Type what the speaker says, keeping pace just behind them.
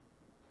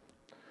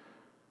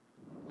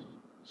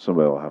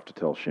Somebody will have to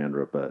tell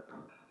Chandra, but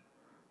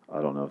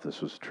I don't know if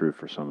this was true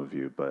for some of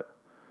you, but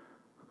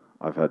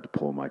I've had to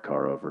pull my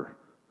car over.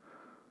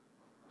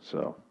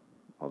 So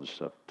I'll just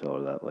have to tell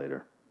her that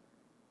later.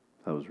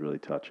 That was really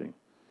touching.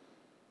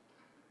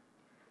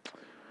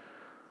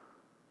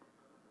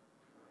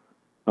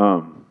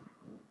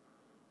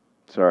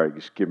 Sorry,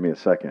 just give me a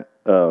second.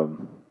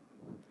 You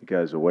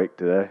guys awake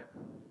today?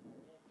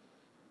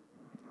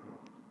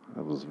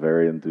 I was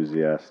very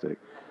enthusiastic.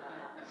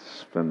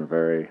 It's been a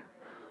very,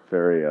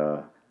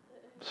 very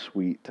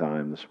sweet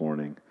time this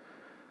morning.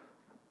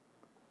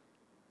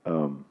 I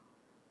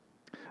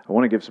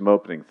want to give some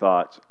opening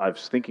thoughts. I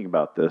was thinking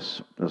about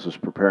this as I was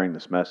preparing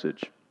this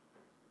message.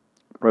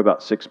 Probably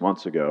about 6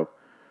 months ago,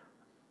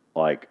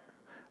 like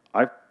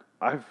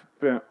I've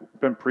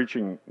been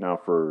preaching now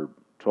for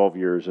 12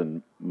 years,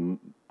 and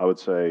I would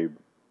say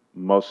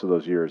most of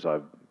those years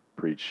I've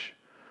preached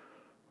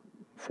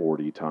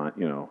 40 times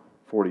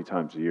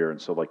a year.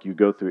 And so like you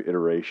go through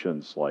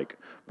iterations, like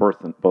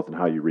both in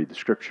how you read the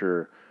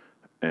scripture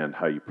and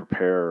how you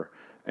prepare.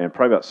 And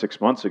probably about 6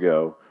 months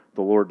ago,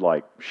 the Lord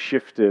like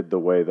shifted the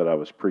way that I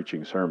was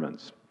preaching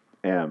sermons.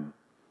 And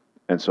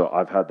so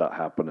I've had that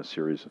happen a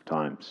series of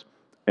times.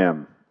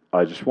 And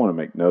I just want to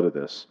make note of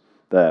this,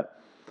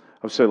 that I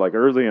would say like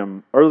early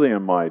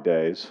in my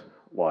days,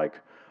 like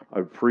I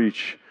would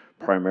preach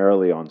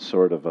primarily on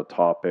sort of a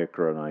topic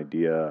or an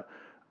idea.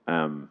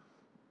 I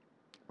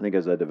think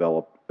as I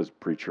developed as a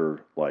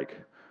preacher, like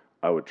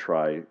I would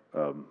try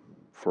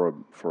for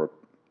a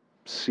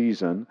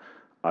season,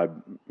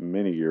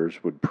 many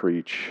years would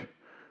preach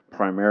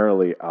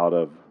primarily out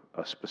of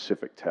a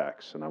specific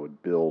text, and I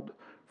would build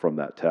from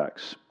that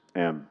text.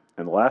 And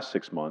in the last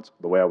 6 months,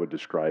 the way I would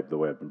describe the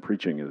way I've been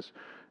preaching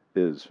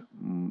is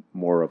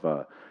more of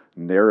a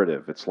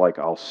narrative. It's like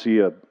I'll see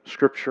a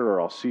scripture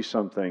or I'll see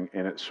something,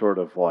 and it's sort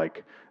of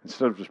like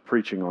instead of just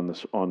preaching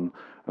on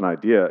an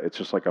idea, it's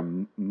just like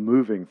I'm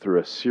moving through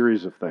a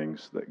series of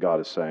things that God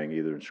is saying,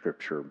 either in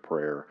scripture and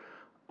prayer.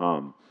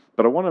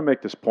 But I want to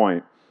make this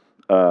point.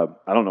 I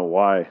don't know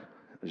why.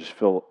 I just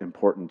feel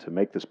important to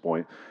make this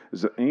point.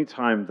 Is that any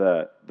time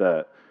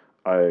that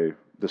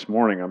this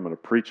morning I'm going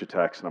to preach a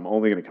text and I'm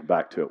only going to come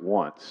back to it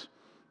once,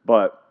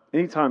 but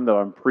anytime that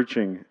I'm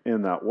preaching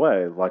in that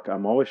way, like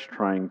I'm always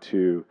trying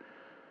to.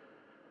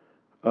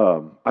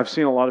 I've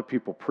seen a lot of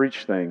people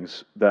preach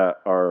things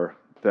that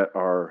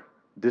are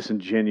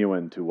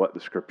disingenuous to what the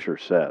Scripture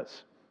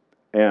says,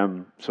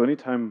 and so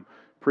anytime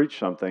preach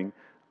something,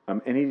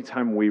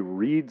 anytime we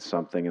read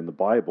something in the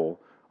Bible,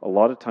 a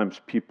lot of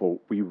times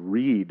we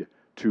read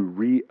to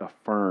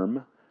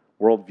reaffirm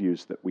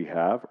worldviews that we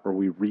have, or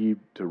we read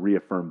to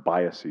reaffirm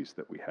biases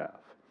that we have.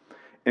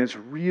 And it's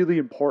really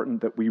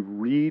important that we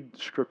read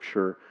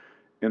Scripture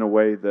in a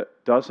way that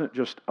doesn't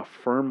just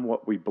affirm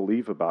what we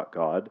believe about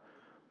God,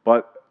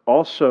 but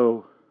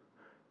also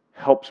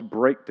helps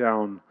break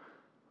down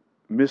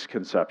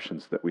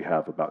misconceptions that we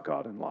have about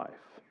God and life.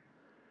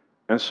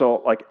 And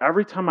so, like,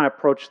 every time I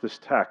approach this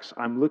text,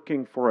 I'm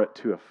looking for it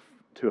to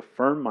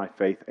affirm my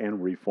faith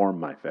and reform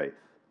my faith.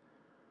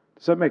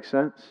 Does that make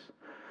sense?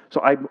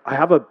 So I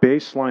have a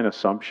baseline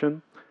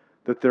assumption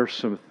that there's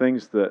some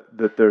things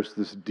that there's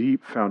this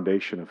deep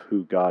foundation of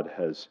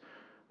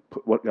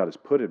what God has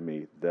put in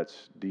me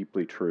that's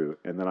deeply true.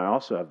 And then I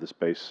also have this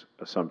base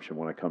assumption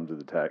when I come to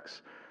the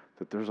text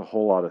that there's a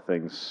whole lot of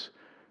things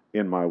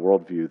in my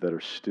worldview that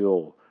are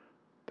still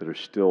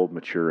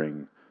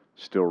maturing,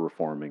 still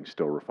reforming,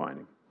 still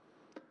refining.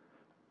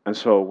 And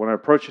so when I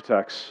approach a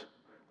text,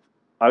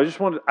 I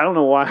don't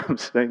know why I'm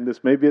saying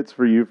this. Maybe it's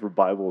for you for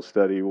Bible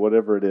study,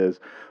 whatever it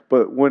is.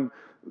 But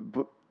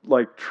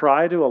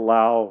try to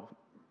allow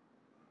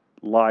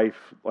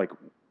life, like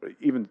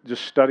even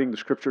just studying the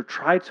Scripture,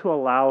 try to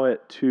allow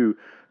it to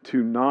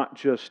not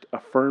just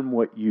affirm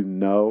what you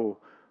know,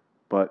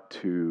 but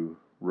to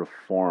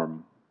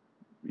reform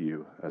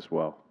you as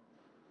well.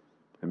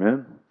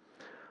 Amen?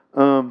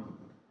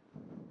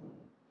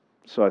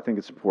 So I think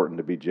it's important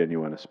to be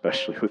genuine,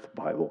 especially with the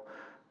Bible.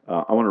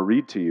 I want to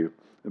read to you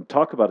and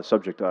talk about a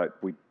subject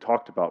we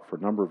talked about for a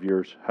number of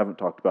years, haven't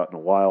talked about in a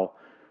while.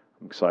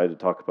 I'm excited to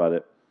talk about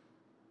it.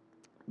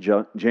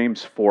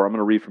 James 4, I'm going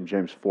to read from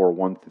James 4,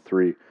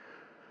 1-3.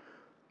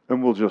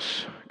 And we'll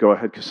just go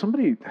ahead, because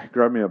somebody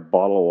grab me a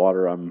bottle of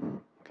water.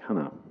 I'm kind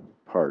of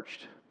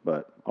parched,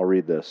 but I'll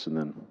read this and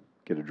then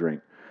get a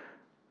drink.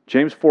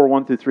 James 4,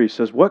 1-3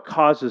 says, "What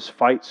causes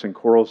fights and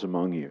quarrels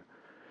among you?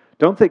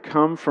 Don't they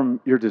come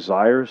from your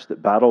desires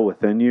that battle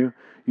within you?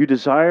 You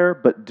desire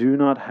but do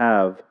not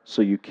have,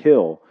 so you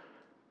kill."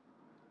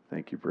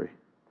 Thank you, Bree.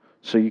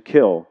 So you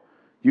kill.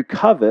 You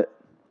covet,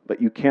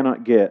 but you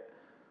cannot get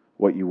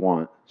what you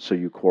want, so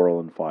you quarrel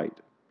and fight.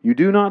 You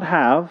do not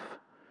have,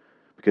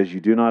 because you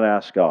do not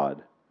ask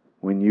God.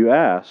 When you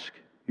ask,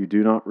 you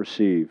do not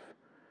receive,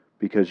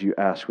 because you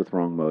ask with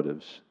wrong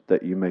motives,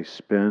 that you may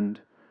spend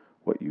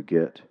what you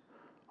get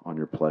on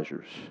your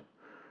pleasures.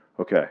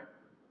 Okay.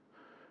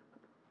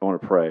 I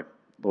want to pray.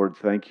 Lord,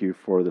 thank you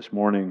for this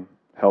morning.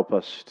 Help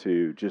us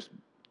to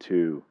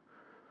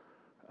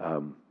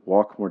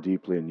walk more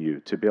deeply in you,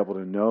 to be able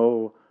to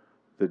know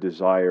the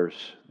desires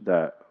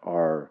that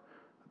are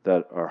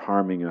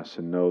harming us,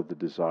 and know the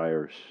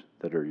desires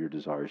that are your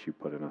desires you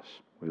put in us.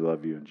 We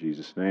love you in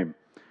Jesus' name.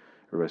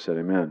 Everybody said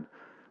amen.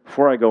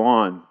 Before I go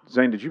on,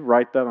 Zane, did you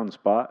write that on the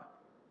spot?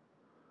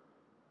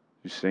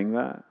 Did you sing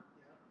that?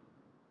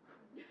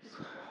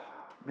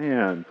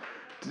 Man,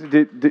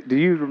 do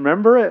you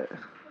remember it?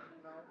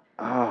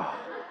 Oh.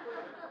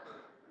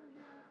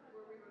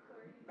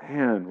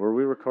 Man, were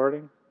we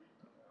recording?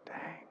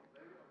 Dang.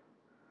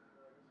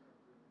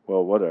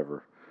 Well,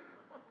 whatever.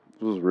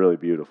 It was really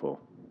beautiful.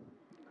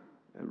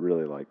 It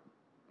really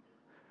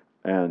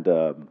and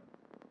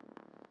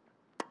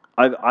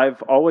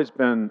I've always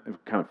been, it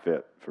kind of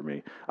fit for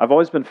me. I've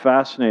always been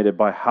fascinated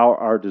by how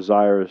our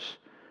desires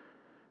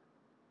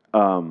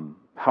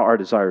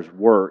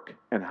work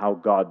and how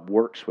God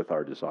works with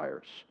our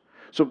desires.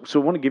 So I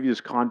want to give you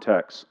this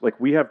context. Like,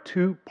 we have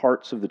two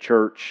parts of the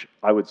church,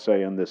 I would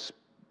say, on this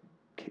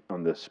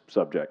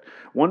subject.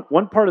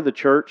 One part of the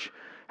church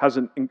has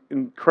an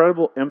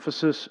incredible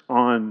emphasis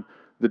on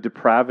the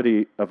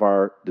depravity of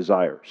our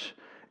desires.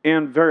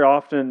 And very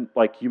often,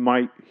 like, you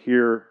might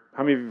hear,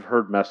 how many of you have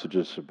heard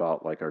messages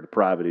about like our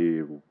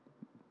depravity,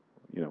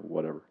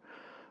 whatever.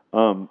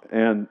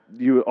 And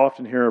you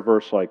often hear a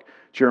verse like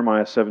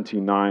Jeremiah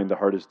 17:9, the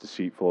heart is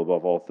deceitful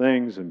above all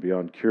things and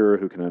beyond cure,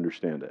 who can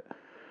understand it?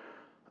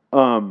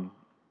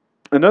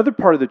 Another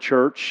part of the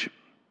church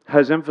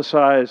has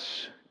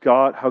emphasized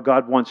how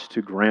God wants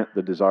to grant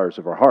the desires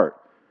of our heart.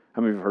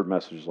 How many of you have heard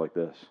messages like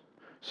this?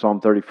 Psalm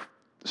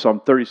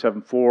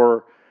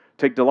 37:4,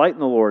 take delight in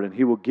the Lord and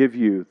He will give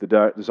you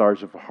the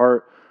desires of the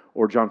heart.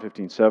 Or John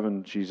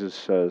 15:7, Jesus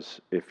says,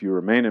 if you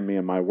remain in me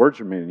and my words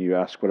remain in you,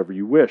 ask whatever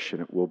you wish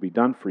and it will be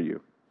done for you.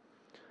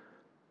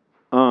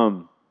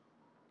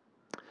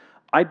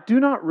 I do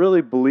not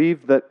really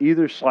believe that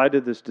either side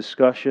of this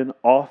discussion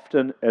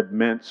often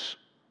admits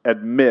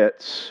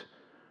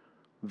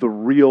the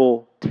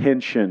real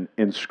tension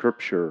in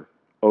Scripture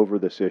over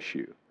this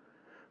issue.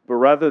 But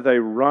rather they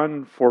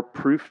run for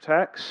proof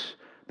texts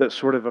that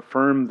sort of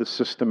affirm the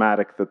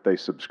systematic that they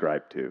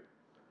subscribe to.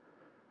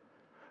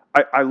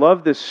 I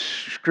love this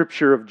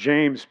scripture of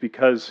James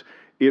because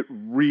it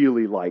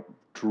really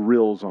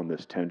drills on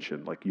this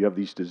tension. Like, you have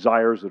these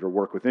desires that are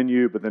work within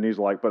you, but then he's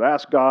like, but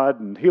ask God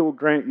and He'll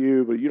grant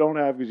you, but you don't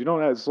have because you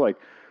don't have. It's like,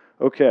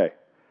 okay.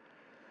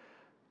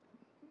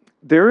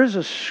 There's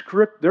a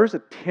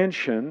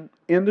tension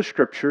in the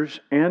Scriptures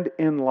and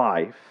in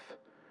life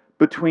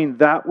between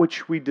that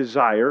which we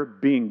desire,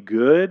 being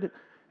good,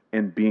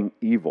 and being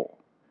evil.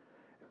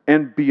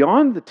 And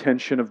beyond the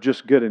tension of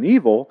just good and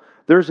evil,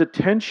 there's a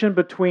tension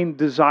between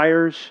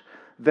desires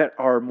that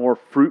are more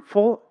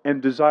fruitful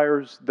and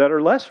desires that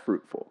are less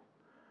fruitful.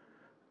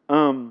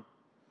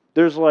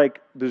 There's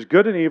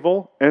good and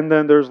evil, and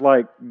then there's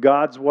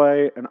God's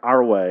way and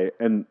our way.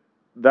 And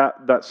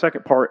that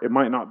second part, it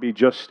might not be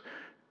just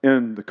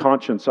in the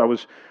conscience.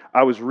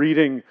 I was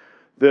reading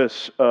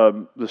this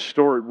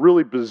story,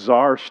 really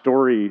bizarre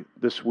story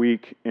this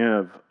week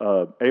of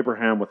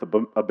Abraham with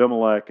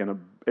Abimelech,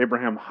 and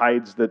Abraham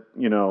hides that,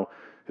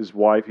 his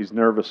wife, he's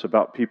nervous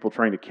about people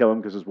trying to kill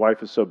him because his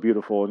wife is so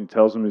beautiful, and he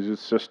tells him he's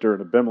his sister,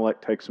 and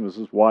Abimelech takes him as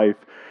his wife,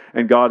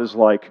 and God is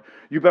like,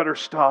 you better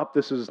stop,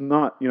 this is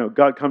not,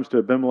 God comes to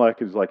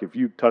Abimelech and is like, if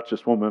you touch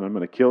this woman, I'm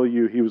going to kill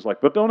you. He was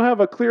like, but don't I have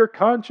a clear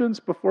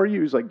conscience before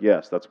you? He's like,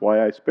 yes, that's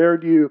why I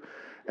spared you.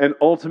 And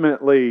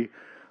ultimately,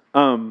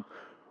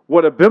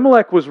 what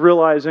Abimelech was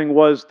realizing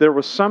was there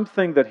was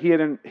something that he had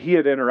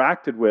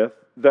interacted with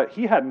that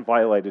he hadn't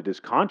violated his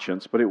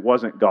conscience, but it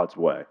wasn't God's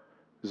way.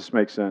 Does this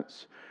make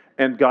sense?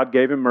 And God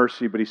gave him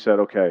mercy, but He said,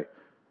 okay,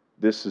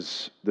 this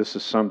is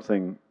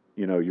something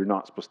you're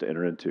not supposed to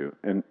enter into,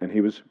 and He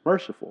was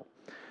merciful.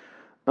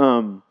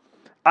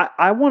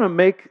 I want to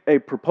make a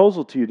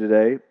proposal to you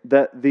today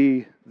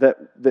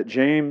that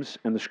James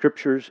and the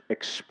Scriptures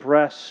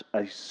express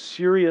a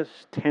serious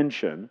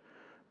tension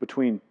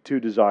between two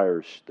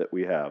desires that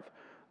we have,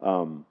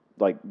 some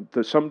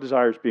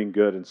desires being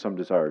good and some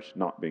desires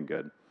not being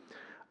good.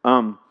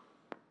 I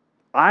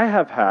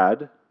have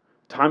had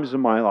times in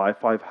my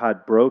life, I've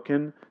had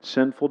broken,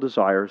 sinful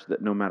desires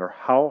that no matter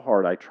how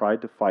hard I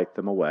tried to fight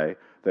them away,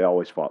 they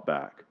always fought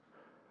back.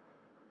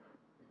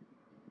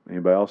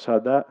 Anybody else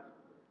had that?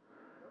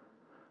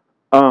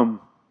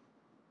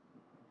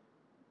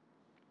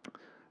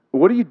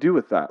 What do you do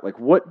with that?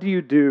 What do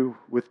you do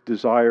with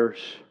desires,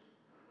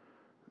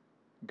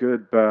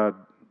 good, bad,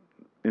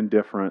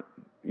 indifferent,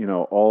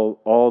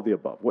 all the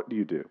above? What do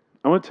you do?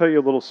 I want to tell you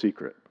a little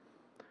secret.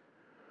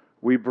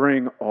 We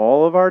bring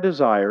all of our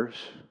desires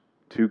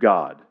to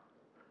God.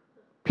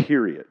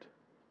 Period.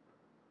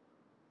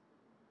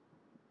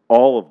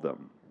 All of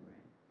them.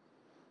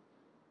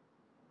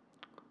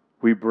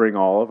 We bring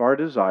all of our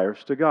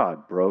desires to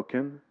God,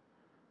 broken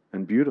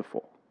and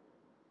beautiful.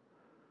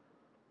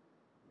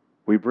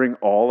 We bring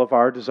all of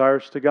our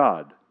desires to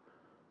God,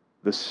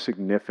 the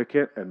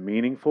significant and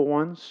meaningful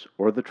ones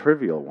or the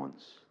trivial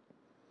ones.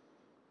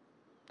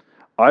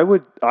 I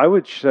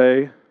would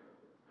say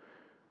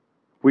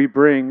we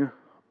bring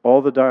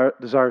all the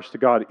desires to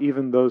God,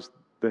 even those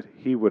that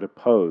he would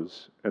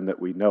oppose and that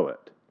we know it.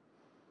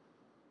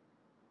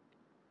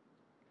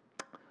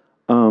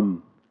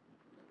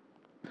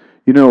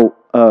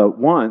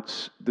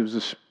 Once there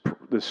was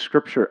this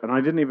scripture, and I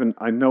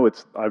know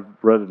I've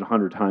read it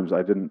 100 times.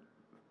 I didn't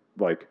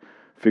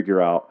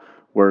figure out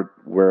where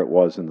it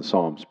was in the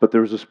Psalms. But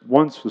there was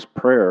this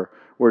prayer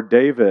where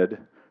David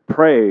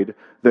prayed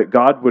that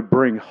God would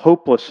bring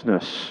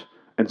hopelessness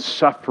and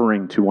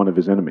suffering to one of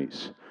his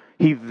enemies.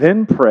 He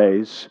then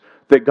prays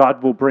that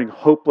God will bring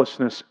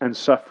hopelessness and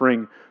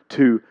suffering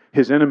to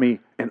his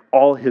enemy and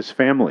all his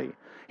family.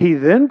 He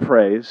then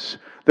prays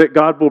that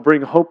God will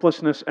bring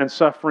hopelessness and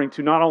suffering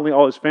to not only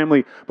all his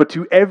family, but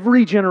to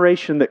every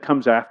generation that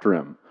comes after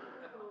him.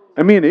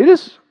 I mean,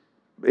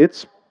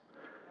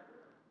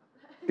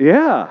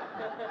 yeah.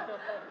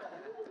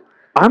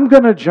 I'm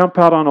going to jump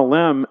out on a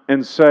limb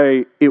and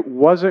say it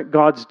wasn't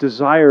God's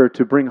desire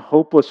to bring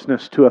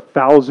hopelessness to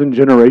 1,000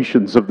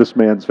 generations of this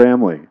man's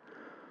family.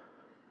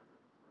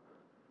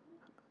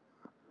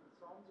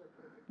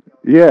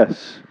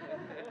 Yes.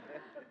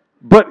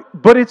 But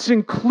it's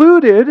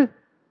included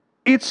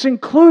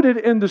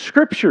in the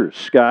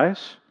scriptures,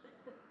 guys.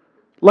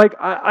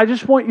 I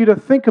just want you to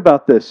think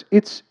about this.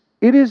 It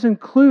is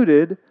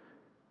included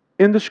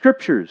in the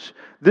scriptures.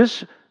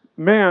 This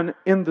man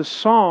in the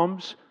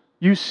Psalms,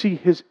 you see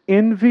his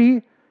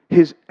envy,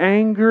 his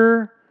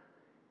anger,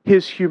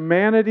 his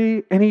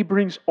humanity, and he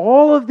brings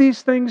all of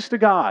these things to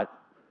God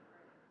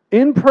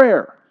in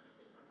prayer.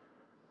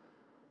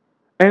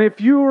 And if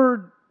you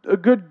were a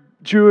good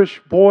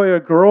Jewish boy or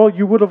girl,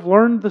 you would have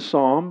learned the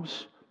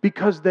Psalms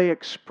because they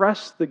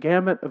express the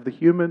gamut of the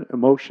human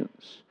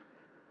emotions.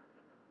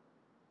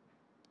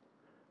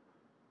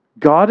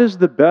 God is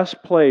the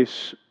best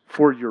place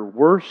for your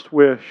worst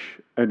wish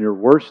and your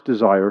worst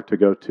desire to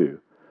go to.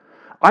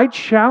 I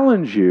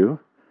challenge you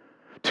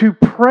to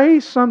pray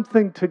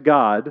something to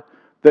God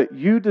that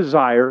you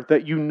desire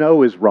that you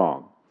know is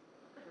wrong.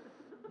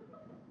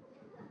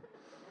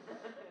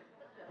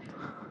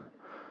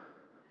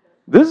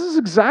 This is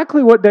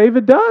exactly what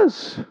David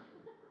does.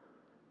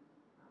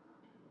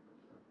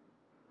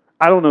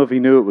 I don't know if he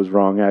knew it was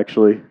wrong,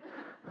 actually.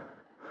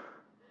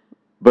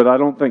 But I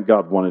don't think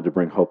God wanted to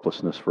bring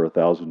hopelessness for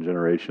 1,000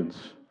 generations.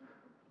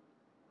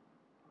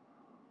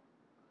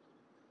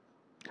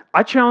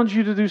 I challenge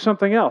you to do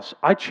something else.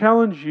 I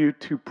challenge you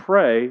to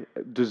pray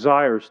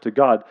desires to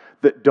God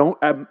that don't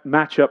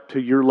match up to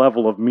your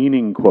level of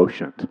meaning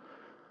quotient.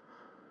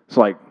 It's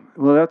like,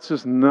 well, that's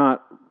just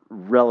not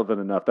relevant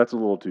enough. That's a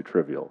little too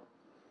trivial.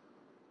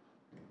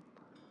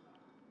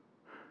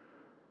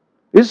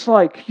 It's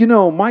like,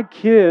 my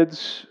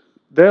kids,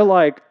 they're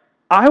like,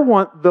 I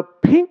want the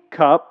pink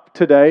cup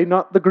today,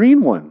 not the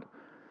green one.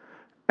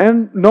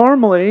 And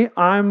normally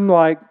I'm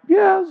like,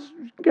 yeah,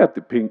 get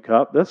the pink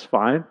cup, that's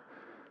fine.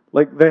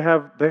 They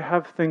have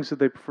things that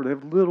they prefer. They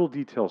have little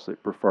details they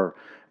prefer.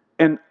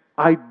 And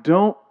I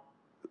don't,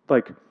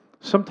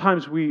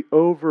 sometimes we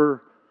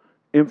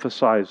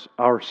overemphasize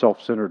our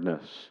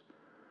self-centeredness.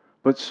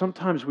 But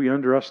sometimes we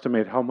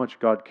underestimate how much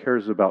God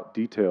cares about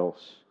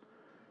details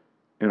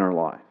in our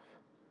life.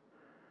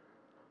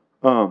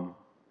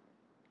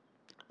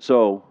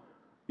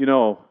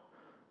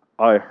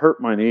 I hurt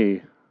my knee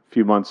a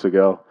few months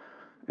ago,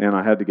 and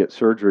I had to get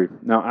surgery.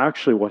 Now,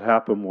 actually, what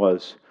happened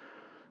was,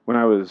 when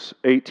I was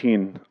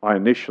 18, I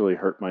initially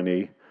hurt my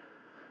knee.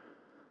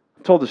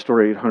 I've told the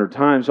story 800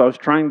 times. I was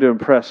trying to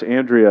impress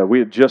Andrea. We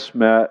had just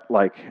met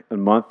a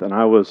month, and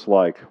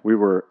we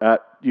were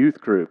at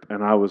youth group,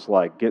 and I was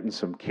getting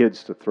some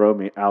kids to throw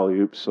me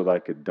alley-oops so that I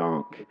could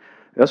dunk.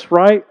 That's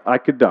right, I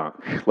could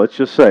dunk. Let's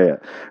just say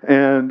it.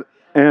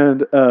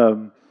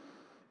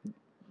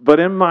 But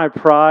in my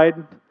pride,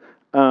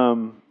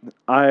 there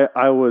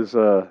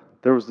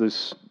was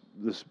this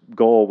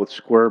goal with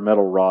square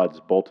metal rods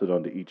bolted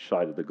onto each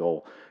side of the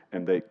goal,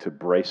 and to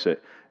brace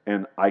it.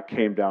 And I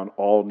came down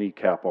all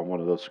kneecap on one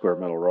of those square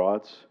metal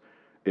rods.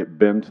 It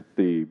bent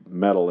the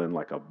metal in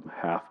like a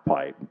half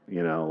pipe.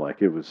 It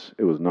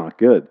was not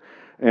good.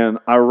 And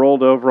I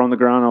rolled over on the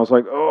ground. I was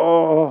like,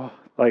 oh,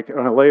 and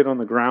I laid on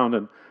the ground.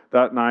 And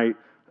that night,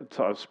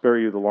 I'll spare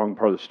you the long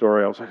part of the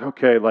story. I was like,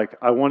 okay,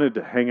 I wanted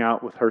to hang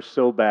out with her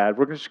so bad.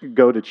 We're just going to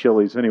go to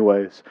Chili's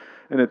anyways.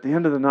 And at the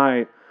end of the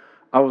night,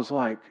 I was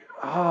like,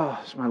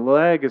 my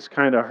leg is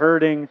kind of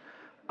hurting.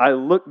 I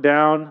looked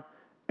down,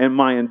 and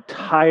my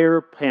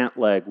entire pant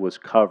leg was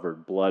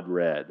covered, blood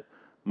red.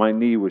 My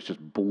knee was just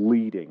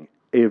bleeding.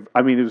 It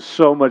was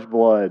so much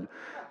blood.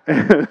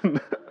 And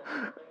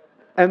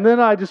then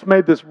I just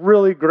made this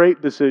really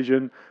great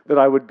decision that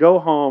I would go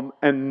home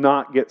and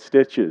not get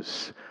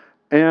stitches.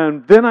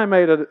 And then I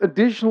made an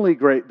additionally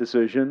great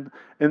decision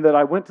in that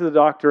I went to the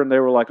doctor and they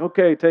were like,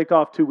 okay, take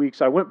off 2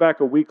 weeks. I went back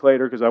a week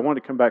later because I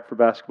wanted to come back for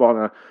basketball.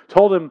 And I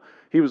told him,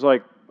 he was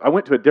like, I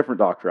went to a different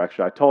doctor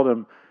actually. I told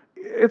him,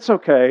 it's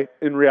okay.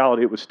 In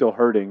reality, it was still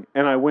hurting.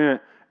 And I went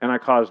and I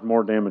caused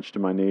more damage to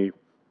my knee,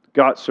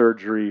 got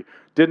surgery,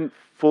 didn't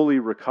fully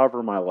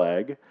recover my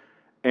leg.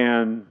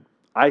 And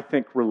I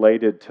think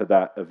related to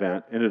that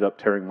event, ended up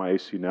tearing my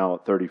ACL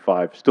at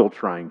 35, still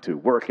trying to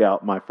work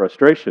out my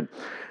frustration.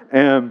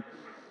 And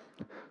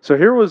so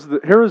here was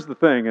the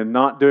thing, and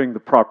not doing the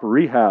proper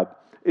rehab,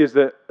 is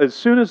that as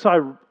soon as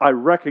I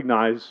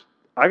recognized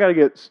I got to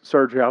get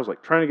surgery, I was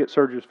like trying to get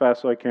surgery as fast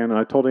as I can, and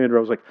I told Andrew,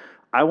 I was like,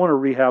 I want to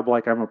rehab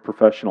like I'm a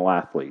professional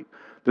athlete.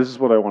 This is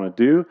what I want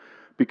to do,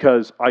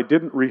 because I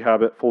didn't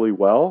rehab it fully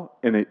well,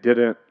 and it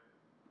didn't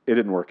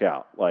work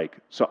out. Like,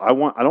 so I don't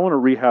want to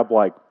rehab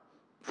like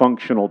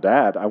functional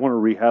dad. I want to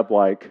rehab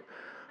like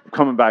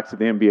coming back to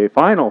the NBA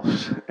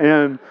finals.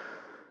 And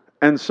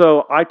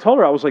so I told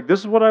her, I was like, this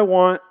is what I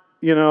want,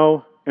 in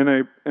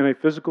a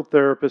physical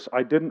therapist.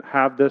 I didn't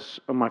have this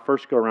on my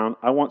first go around.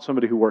 I want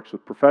somebody who works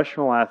with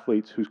professional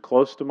athletes, who's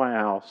close to my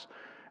house,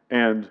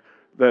 and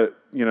that,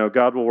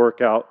 God will work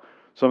out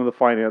some of the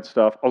finance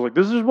stuff. I was like,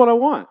 this is what I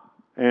want.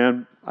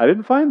 And I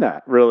didn't find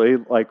that really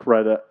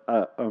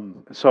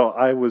so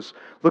I was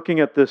looking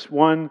at this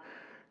one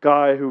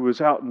guy who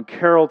was out in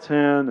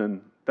Carrollton,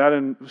 and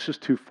it was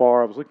just too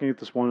far. I was looking at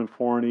this one in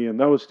Forney, and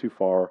that was too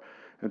far.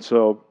 And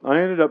so I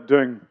ended up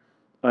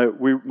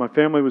my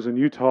family was in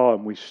Utah,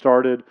 and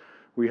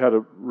we had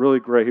a really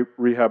great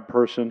rehab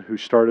person who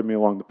started me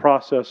along the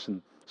process,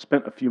 and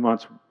spent a few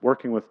months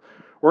working with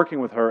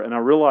her. And I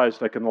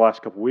realized, like, in the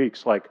last couple of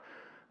weeks, like,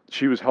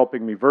 she was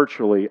helping me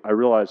virtually. I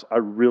realized I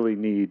really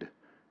need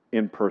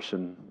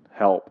in-person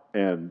help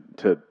and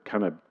to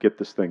kind of get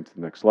this thing to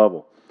the next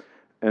level.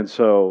 And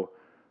so,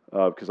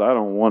 because I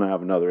don't want to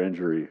have another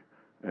injury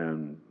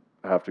and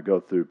have to go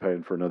through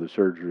paying for another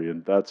surgery,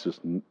 and this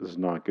is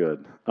not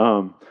good.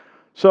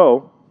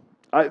 So,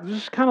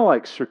 just kind of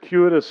like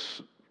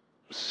circuitous,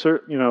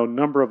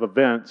 number of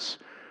events.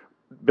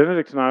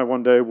 Benedict and I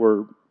one day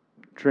were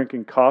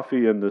drinking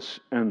coffee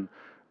and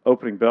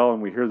opening bell,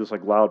 and we hear this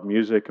like loud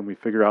music, and we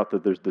figure out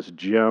that there's this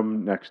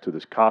gym next to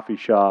this coffee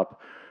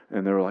shop,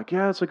 and they were like,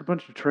 yeah, it's like a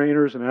bunch of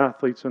trainers and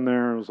athletes in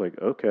there. And I was like,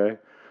 okay.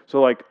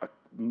 So like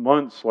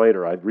months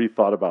later, I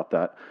rethought about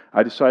that.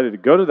 I decided to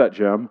go to that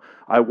gym.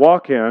 I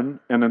walk in,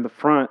 and in the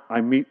front,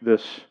 I meet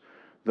the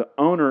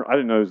owner. I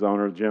didn't know he was the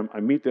owner of the gym. I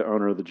meet the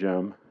owner of the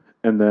gym,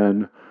 and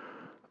then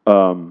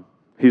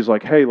he's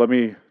like, hey, let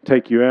me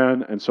take you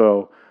in. And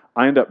so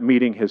I end up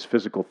meeting his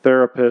physical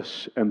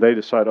therapist, and they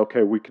decide,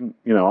 okay, we can,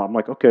 I'm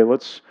like, okay,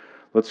 let's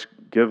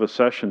give a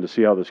session to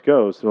see how this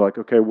goes. They're like,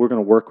 okay, we're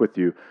going to work with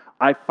you.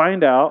 I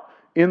find out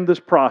in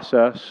this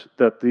process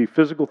that the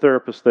physical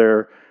therapist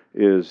there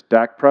is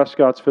Dak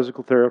Prescott's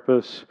physical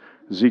therapist,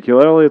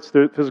 Ezekiel Elliott's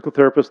physical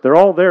therapist. They're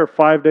all there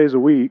 5 days a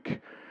week,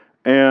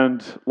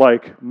 and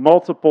like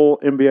multiple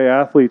NBA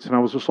athletes. And I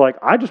was just like,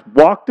 I just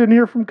walked in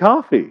here from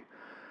coffee. It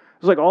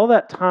was like all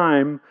that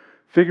time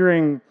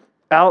figuring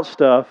out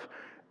stuff.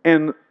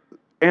 And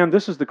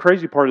this is the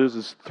crazy part,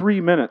 is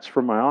 3 minutes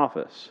from my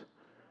office.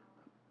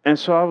 And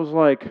so I was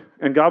like,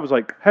 and God was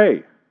like,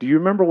 hey, do you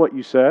remember what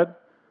you said?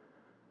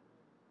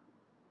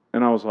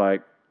 And I was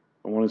like,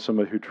 I wanted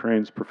somebody who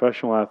trains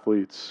professional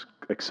athletes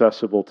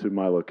accessible to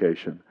my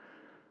location.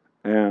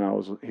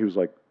 And he was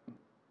like,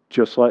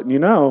 just letting you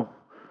know.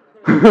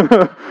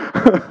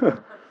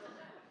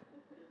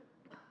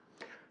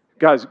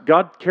 Guys,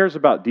 God cares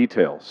about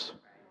details.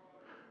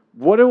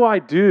 What do I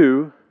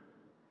do,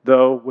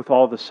 though, with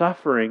all the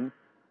suffering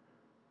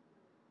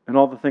and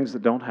all the things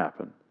that don't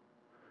happen?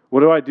 What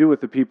do I do with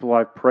the people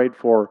I've prayed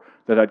for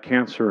that had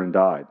cancer and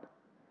died?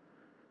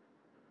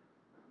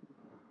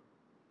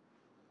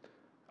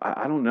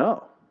 I don't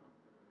know.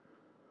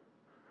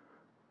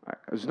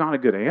 It's not a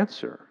good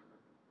answer.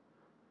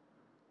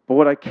 But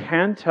what I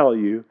can tell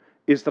you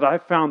is that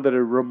I've found that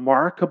a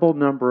remarkable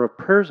number of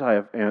prayers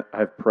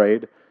I've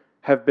prayed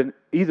have been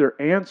either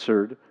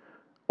answered,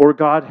 or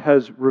God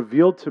has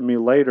revealed to me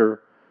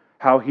later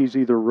how He's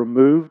either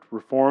removed,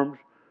 reformed,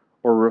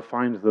 or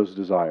refined those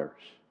desires.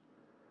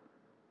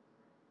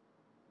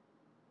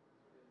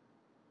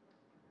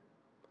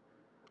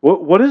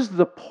 What is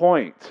the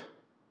point?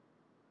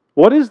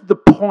 What is the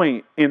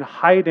point in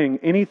hiding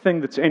anything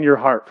that's in your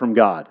heart from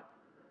God?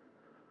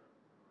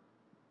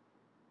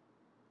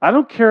 I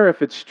don't care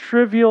if it's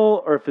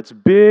trivial or if it's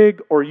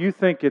big or you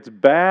think it's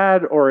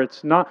bad or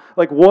it's not.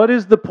 Like, what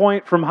is the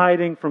point from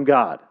hiding from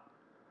God?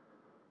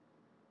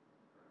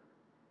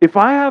 If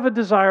I have a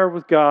desire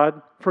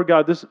for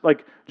God, this,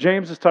 like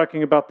James is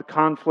talking about the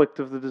conflict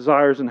of the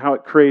desires and how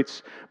it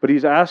creates, but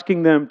he's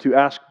asking them to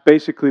ask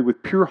basically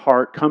with pure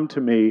heart, come to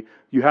me,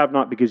 you have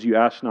not because you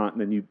ask not, and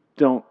then you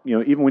don't,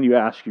 even when you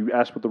ask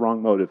with the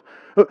wrong motive.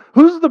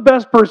 Who's the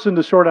best person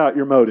to sort out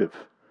your motive?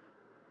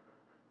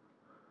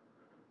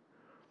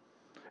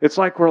 It's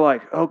like we're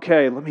like,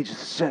 okay, let me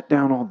just set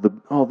down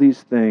all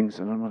these things,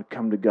 and I'm going to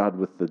come to God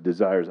with the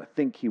desires I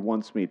think He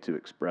wants me to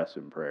express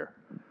in prayer.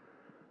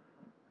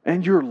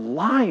 And you're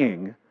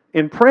lying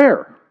in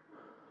prayer.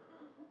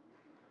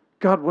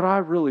 God, what I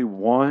really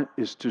want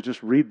is to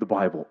just read the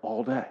Bible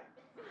all day.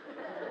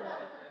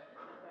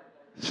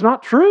 It's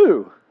not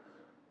true.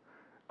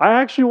 I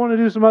actually want to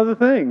do some other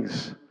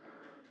things.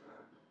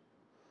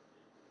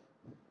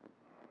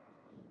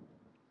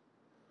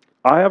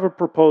 I have a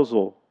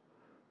proposal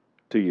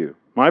to you.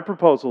 My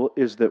proposal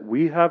is that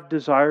we have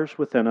desires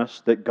within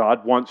us that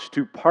God wants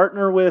to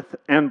partner with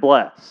and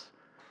bless.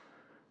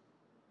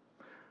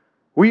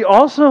 We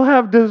also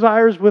have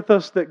desires with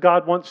us that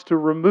God wants to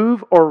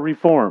remove or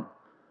reform.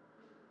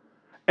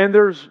 And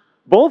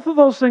both of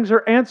those things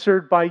are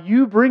answered by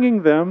you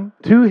bringing them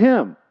to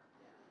Him.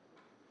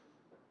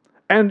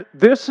 And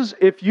this is,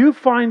 if you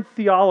find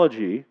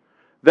theology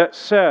that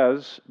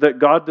says that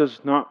God does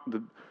not,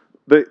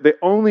 they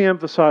only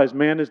emphasize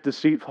man is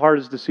deceitful, heart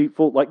is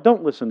deceitful, like,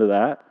 don't listen to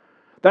that.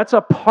 That's a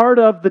part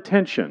of the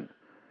tension.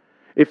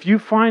 If you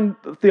find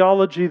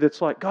theology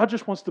that's like, God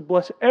just wants to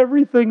bless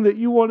everything that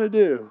you want to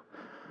do,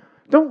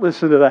 don't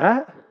listen to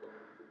that.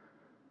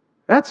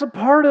 That's a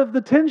part of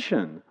the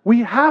tension. We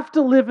have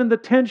to live in the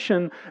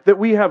tension that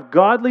we have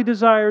godly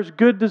desires,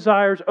 good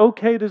desires,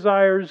 okay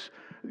desires.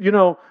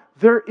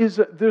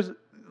 There's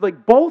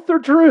like both are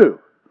true.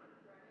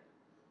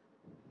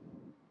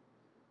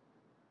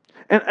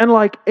 And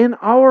like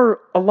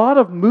a lot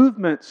of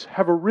movements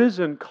have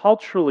arisen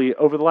culturally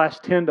over the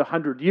last 10 to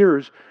 100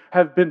 years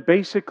have been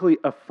basically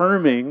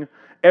affirming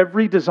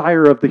every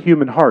desire of the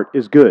human heart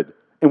is good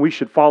and we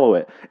should follow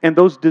it. And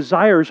those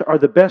desires are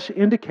the best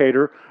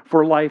indicator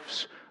for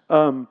life's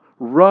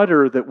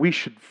rudder that we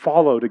should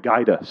follow to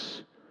guide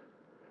us.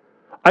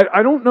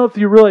 I don't know if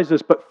you realize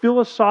this, but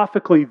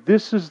philosophically,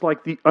 this is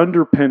like the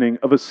underpinning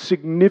of a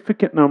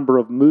significant number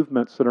of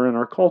movements that are in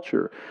our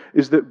culture.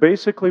 Is that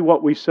basically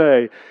what we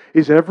say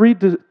is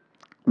the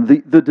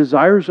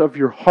desires of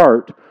your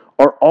heart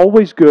are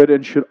always good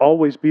and should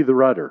always be the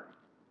rudder.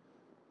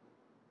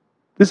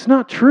 It's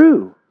not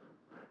true.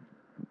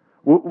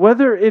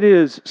 Whether it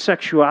is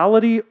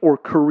sexuality or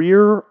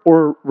career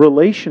or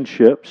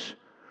relationships,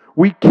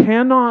 we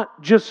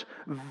cannot just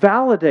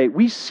validate.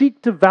 We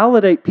seek to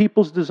validate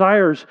people's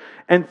desires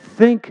and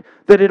think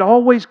that it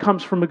always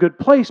comes from a good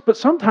place, but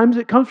sometimes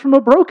it comes from a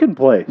broken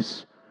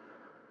place.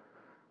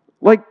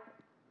 Like,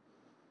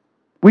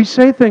 we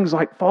say things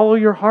like, follow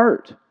your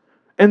heart.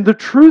 And the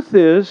truth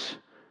is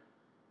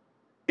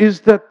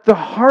that the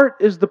heart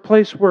is the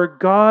place where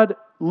God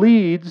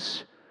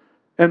leads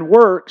and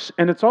works,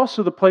 and it's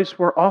also the place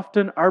where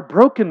often our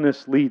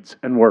brokenness leads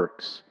and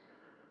works.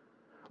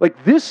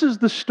 Like, this is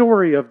the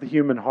story of the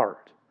human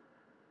heart.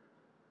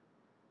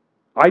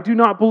 I do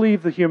not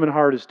believe the human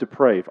heart is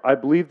depraved. I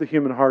believe the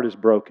human heart is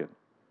broken.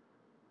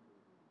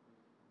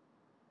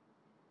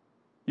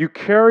 You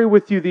carry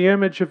with you the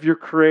image of your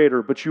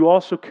Creator, but you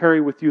also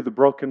carry with you the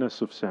brokenness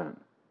of sin.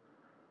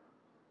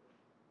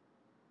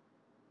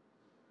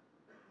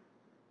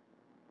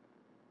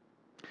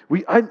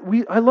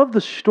 I love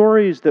the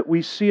stories that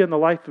we see in the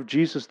life of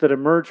Jesus that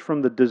emerge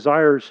from the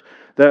desires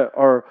that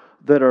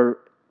are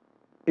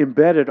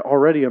embedded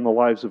already in the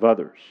lives of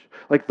others.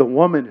 Like the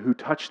woman who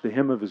touched the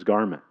hem of His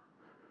garment.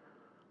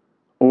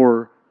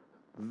 Or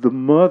the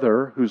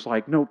mother who's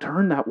like, no,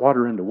 turn that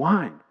water into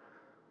wine.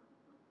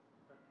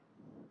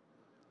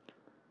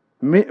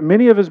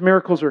 Many of His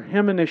miracles are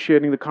Him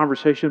initiating the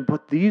conversation,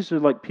 but these are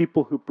like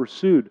people who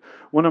pursued.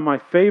 One of my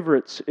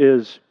favorites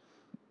is,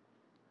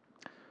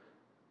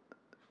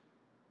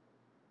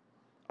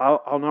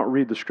 I'll not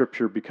read the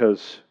scripture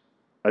because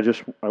I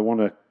want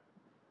to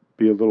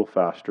be a little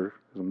faster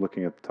because I'm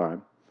looking at the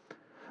time.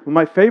 One of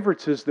my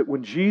favorites is that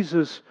when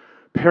Jesus'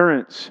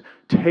 parents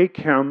take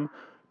Him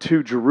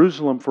to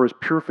Jerusalem for His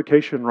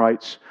purification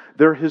rites,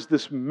 there's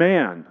this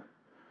man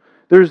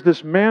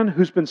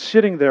who's been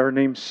sitting there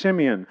named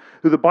Simeon,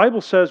 who the Bible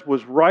says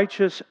was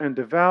righteous and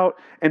devout,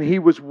 and he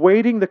was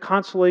waiting the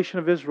consolation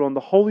of Israel, and the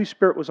Holy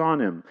Spirit was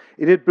on him.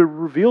 It had been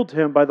revealed to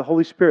him by the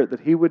Holy Spirit that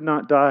he would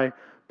not die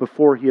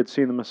before he had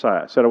seen the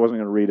Messiah. I said I wasn't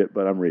going to read it,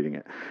 but I'm reading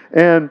it.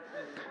 And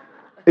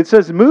it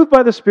says, moved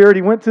by the Spirit,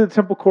 he went to the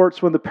temple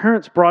courts. When the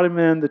parents brought him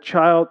in, the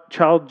child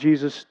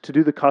Jesus, to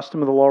do the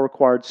custom of the law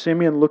required,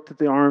 Simeon looked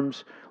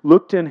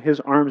in his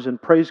arms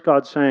and praised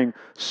God, saying,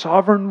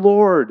 Sovereign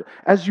Lord,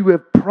 as you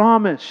have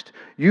promised,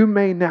 you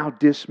may now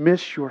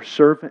dismiss your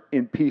servant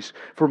in peace.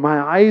 For my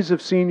eyes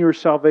have seen your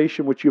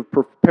salvation, which you have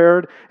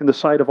prepared in the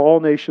sight of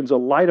all nations, a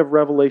light of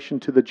revelation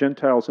to the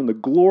Gentiles and the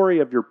glory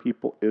of your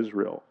people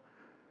Israel.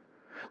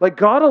 Like,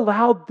 God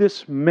allowed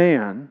this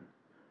man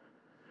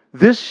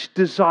this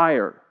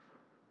desire,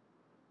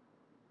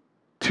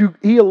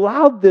 He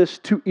allowed this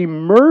to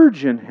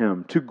emerge in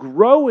him, to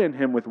grow in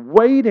him with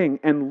waiting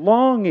and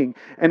longing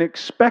and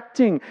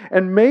expecting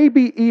and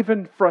maybe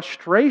even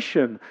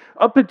frustration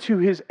up into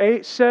his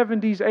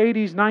 70s,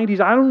 80s,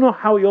 90s. I don't know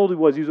how old he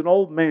was. He was an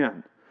old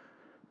man.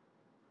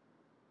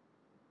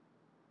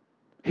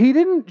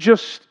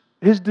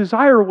 His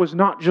desire was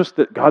not just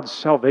that God's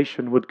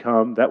salvation would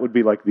come. That would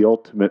be like the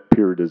ultimate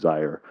pure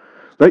desire.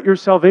 Let your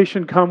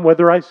salvation come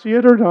whether I see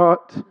it or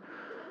not.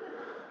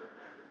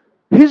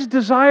 His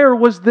desire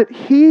was that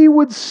he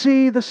would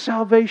see the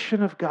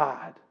salvation of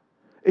God.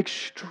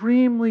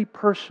 Extremely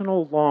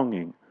personal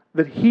longing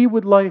that he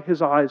would lay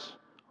his eyes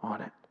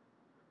on it.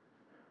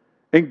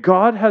 And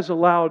God has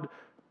allowed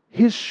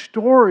His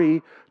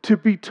story to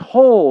be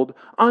told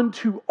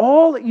unto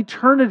all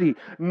eternity,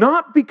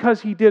 not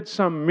because He did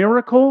some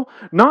miracle,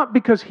 not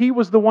because He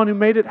was the one who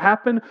made it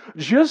happen,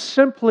 just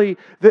simply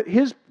that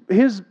His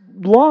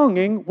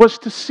longing was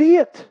to see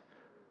it.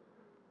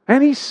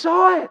 And He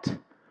saw it.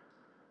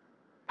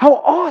 How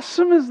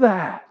awesome is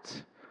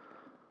that?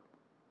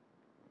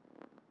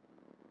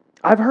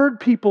 I've heard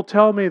people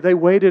tell me they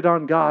waited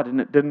on God and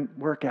it didn't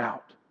work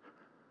out.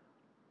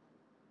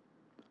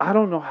 I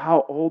don't know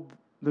how old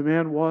the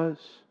man was,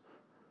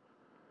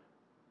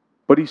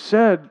 but he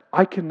said,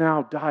 I can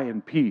now die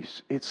in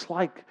peace. It's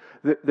like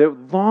the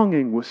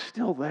longing was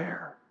still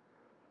there.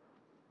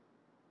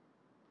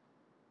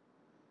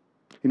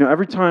 You know,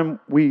 every time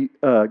we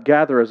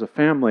gather as a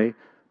family,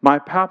 my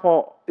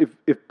papa,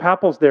 if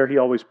papa's there, he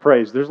always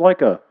prays. There's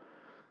like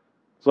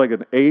it's like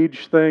an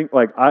age thing.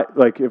 If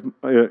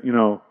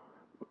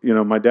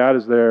my dad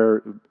is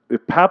there.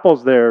 If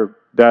papa's there,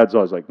 Dad's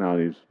always like,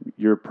 no,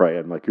 you're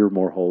praying, like you're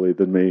more holy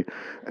than me.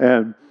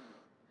 And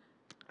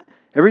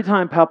every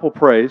time Papa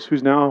prays,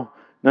 who's now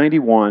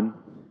 91,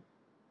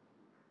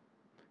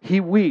 he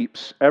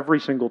weeps every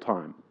single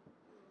time.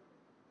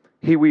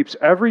 He weeps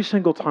every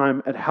single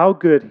time at how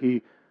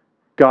good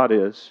God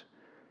is.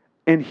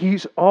 And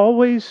he's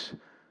always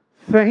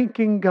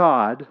thanking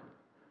God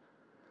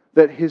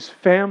that his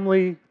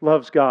family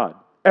loves God.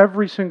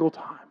 Every single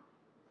time.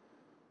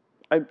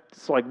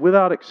 It's like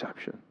without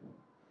exception.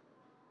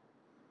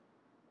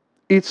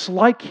 It's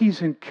like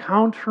he's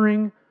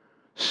encountering,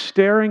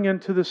 staring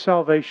into the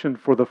salvation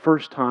for the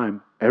first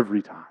time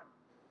every time.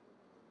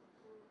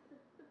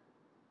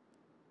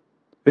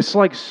 It's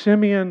like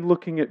Simeon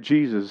looking at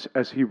Jesus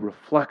as he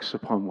reflects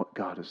upon what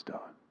God has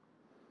done.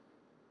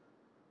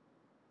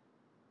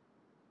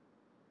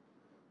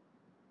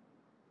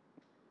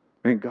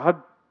 And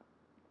God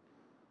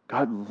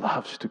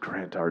loves to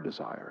grant our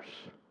desires.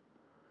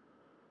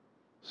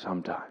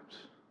 Sometimes.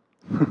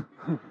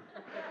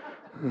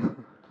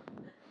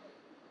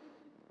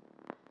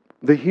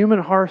 The human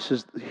heart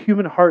is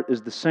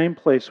the same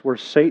place where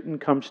Satan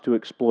comes to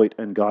exploit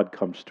and God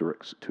comes to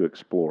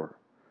explore.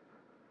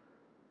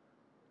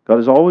 God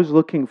is always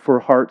looking for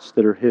hearts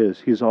that are His.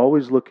 He's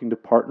always looking to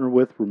partner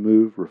with,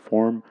 remove,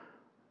 reform,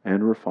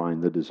 and refine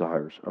the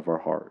desires of our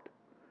heart.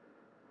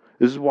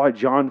 This is why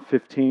John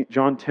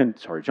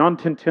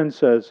 10:10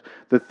 says,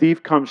 "The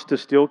thief comes to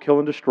steal, kill,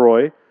 and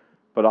destroy,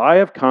 but I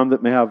have come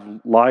that may have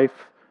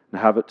life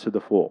and have it to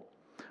the full."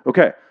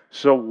 Okay.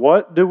 So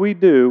what do we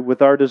do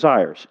with our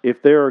desires?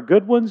 If there are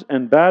good ones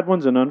and bad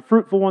ones and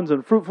unfruitful ones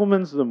and fruitful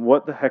ones, then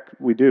what the heck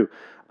we do?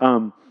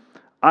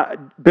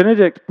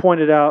 Benedict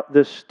pointed out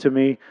this to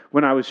me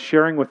when I was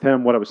sharing with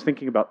him what I was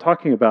thinking about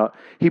talking about.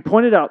 He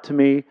pointed out to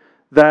me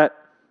that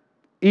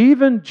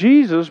even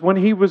Jesus, when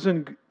He was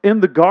in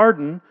the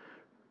garden,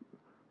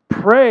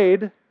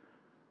 prayed,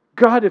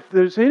 God, if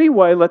there's any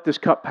way, let this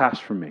cup pass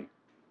from me.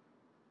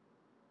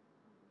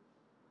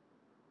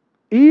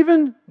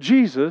 Even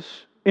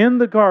Jesus in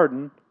the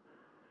garden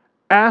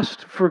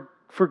asked for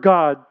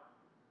God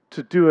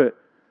to do it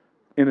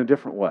in a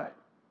different way.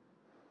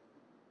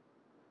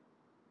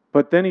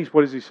 But then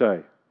what does He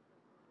say?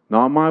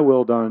 Not my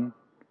will done,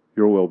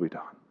 your will be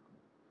done.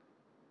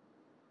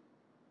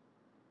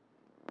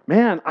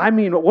 Man,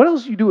 what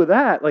else do you do with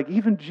that? Like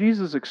even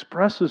Jesus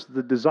expresses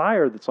the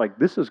desire that's like,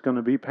 this is going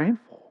to be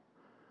painful.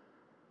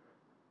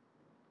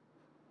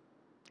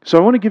 So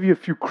I want to give you a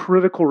few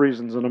critical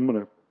reasons, and I'm going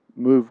to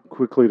move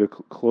quickly to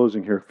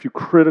closing here. A few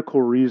critical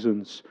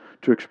reasons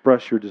to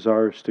express your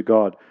desires to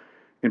God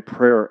in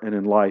prayer and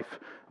in life.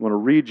 I'm going to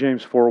read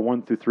James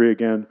 4:1-3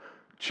 again.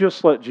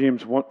 Just let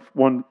James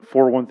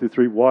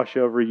 4:1-3 wash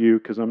over you,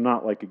 because I'm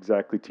not like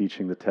exactly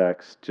teaching the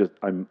text.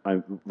 I'm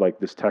like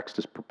this text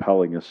is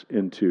propelling us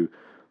into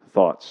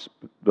thoughts.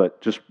 But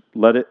just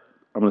let it.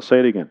 I'm going to say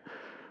it again.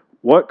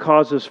 What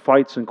causes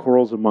fights and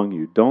quarrels among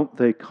you? Don't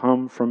they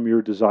come from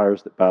your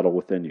desires that battle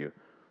within you?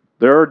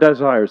 There are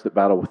desires that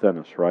battle within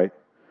us, right?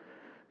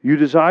 You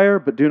desire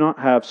but do not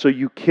have, so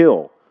you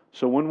kill.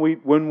 So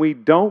when we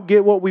don't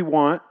get what we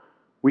want,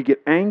 we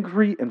get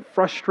angry and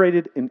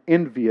frustrated and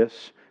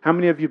envious. How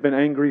many of you have been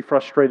angry,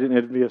 frustrated,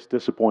 envious,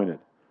 disappointed?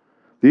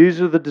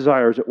 These are the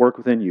desires that work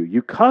within you.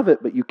 You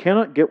covet, but you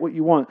cannot get what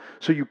you want,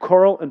 so you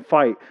quarrel and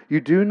fight.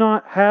 You do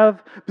not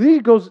have. But then he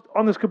goes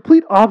on this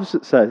complete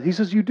opposite side. He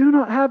says, you do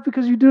not have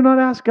because you do not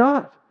ask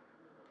God.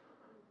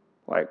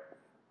 Like,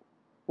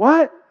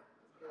 what?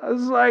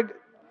 I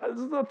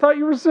thought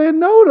you were saying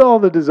no to all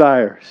the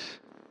desires.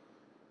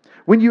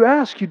 When you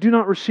ask, you do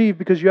not receive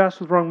because you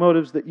ask with wrong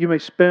motives, that you may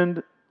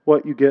spend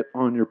what you get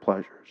on your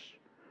pleasures.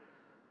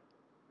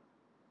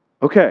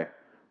 Okay.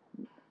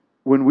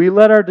 When we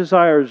let our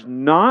desires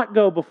not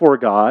go before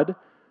God,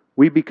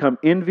 we become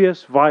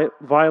envious,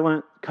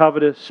 violent,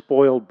 covetous,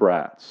 spoiled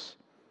brats.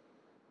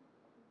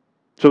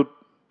 So,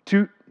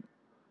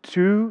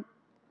 two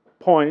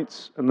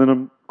points, and then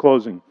I'm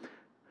closing.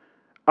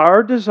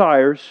 Our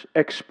desires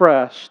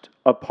expressed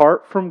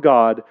apart from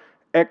God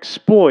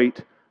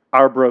exploit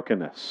our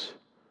brokenness.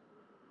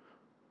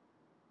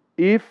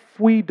 If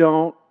we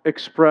don't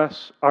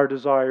express our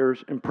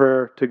desires in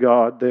prayer to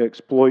God, they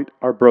exploit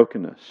our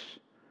brokenness.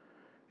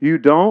 You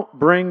don't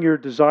bring your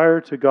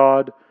desire to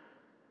God.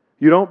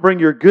 You don't bring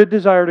your good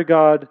desire to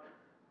God.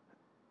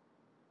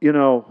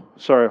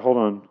 Sorry, hold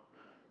on.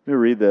 Let me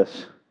read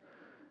this.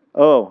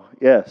 Oh,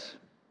 yes.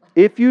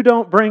 If you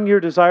don't bring your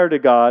desire to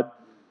God,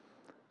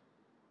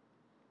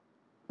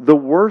 the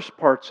worst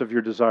parts of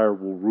your desire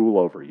will rule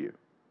over you.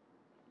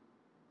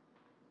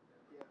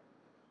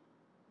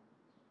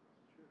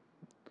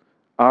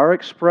 Our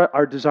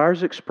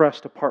desires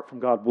expressed apart from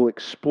God will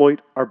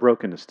exploit our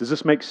brokenness. Does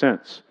this make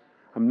sense?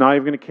 I'm not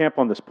even going to camp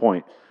on this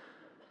point.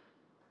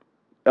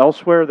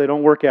 Elsewhere, they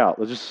don't work out.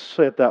 Let's just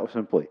say it that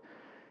simply.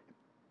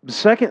 The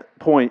second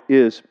point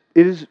is,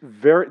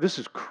 this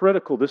is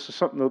critical. This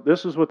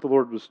is what the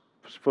Lord was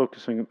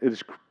focusing on. It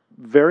is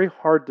very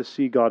hard to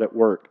see God at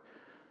work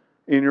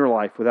in your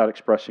life without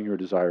expressing your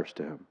desires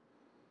to Him.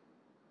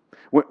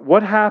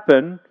 What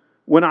happened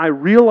when I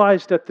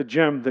realized at the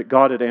gym that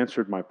God had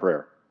answered my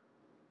prayer?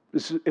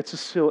 It's a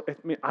silly.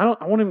 I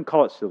won't even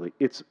call it silly.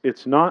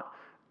 It's not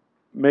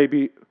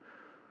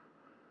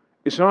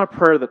a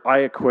prayer that I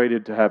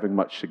equated to having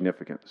much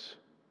significance.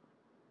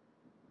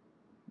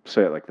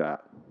 Say it like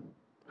that.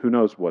 Who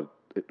knows what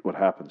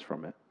happens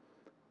from it?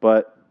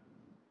 But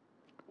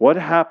what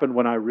happened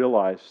when I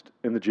realized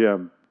in the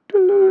gym,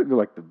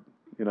 like I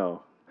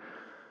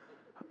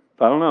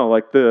don't know,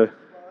 like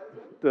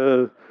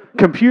the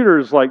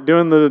computer's like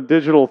doing the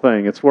digital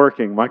thing. It's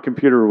working. My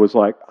computer was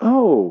like,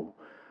 oh,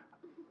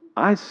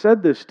 I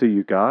said this to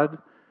you, God.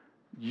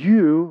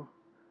 You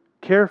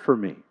care for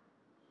me.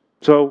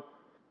 So,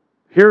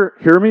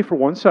 hear me for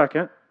 1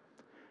 second.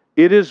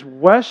 It is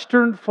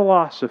Western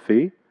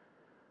philosophy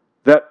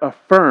that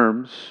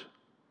affirms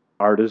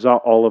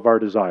all of our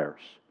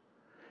desires.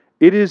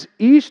 It is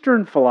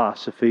Eastern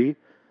philosophy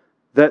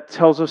that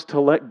tells us to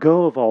let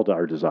go of all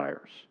our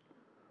desires.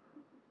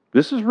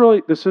 This is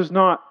really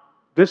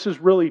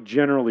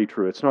generally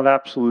true. It's not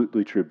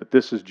absolutely true, but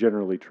this is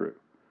generally true.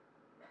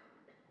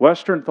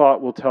 Western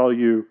thought will tell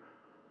you,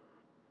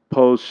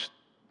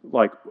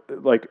 like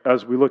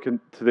as we look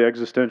into the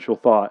existential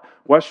thought,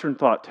 Western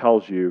thought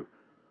tells you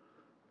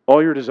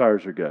all your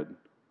desires are good.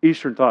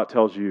 Eastern thought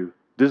tells you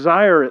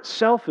desire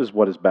itself is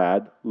what is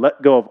bad.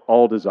 Let go of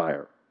all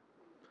desire.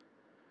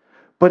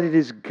 But it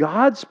is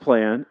God's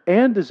plan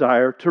and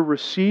desire to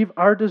receive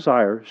our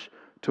desires,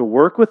 to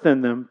work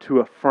within them,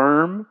 to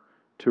affirm,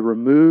 to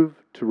remove,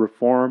 to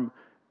reform,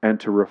 and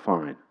to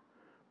refine.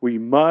 We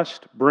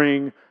must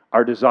bring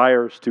our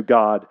desires to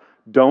God.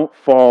 Don't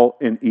fall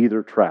in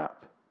either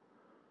trap.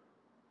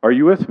 Are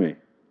you with me?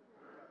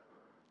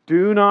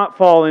 Do not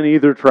fall in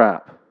either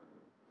trap.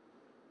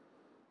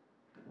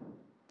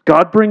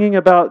 God bringing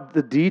about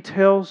the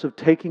details of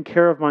taking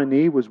care of my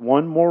need was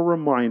one more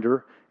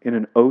reminder in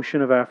an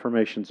ocean of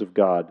affirmations of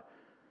God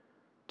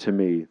to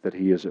me that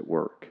He is at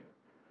work.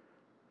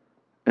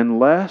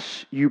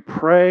 Unless you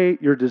pray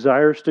your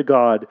desires to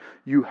God,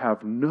 you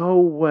have no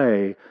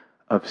way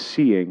of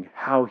seeing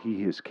how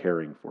He is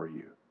caring for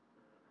you.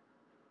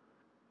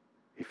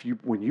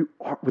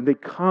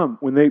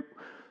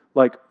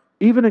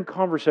 Even in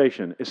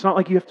conversation, it's not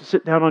like you have to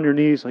sit down on your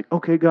knees like,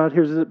 okay, God,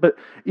 here's it. But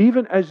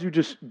even as you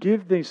just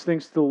give these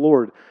things to the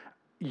Lord,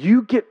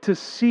 you get to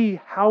see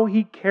how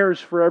He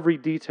cares for every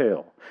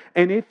detail.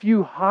 And if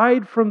you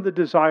hide from the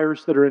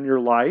desires that are in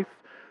your life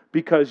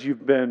because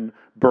you've been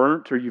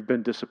burnt or you've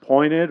been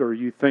disappointed or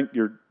you think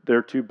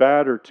they're too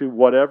bad or too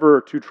whatever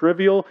or too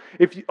trivial,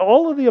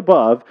 all of the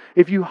above,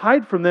 if you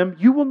hide from them,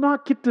 you will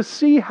not get to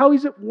see how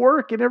He's at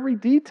work in every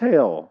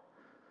detail.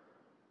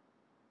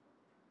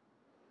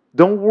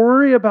 Don't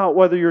worry about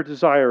whether your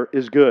desire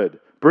is good.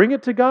 Bring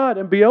it to God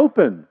and be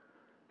open.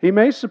 He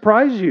may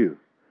surprise you.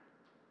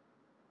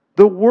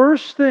 The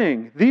worst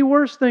thing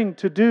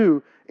to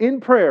do in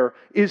prayer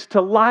is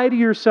to lie to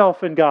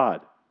yourself and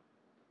God.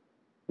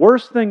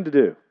 Worst thing to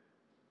do.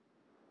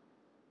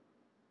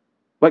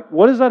 Like,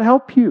 what does that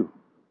help you?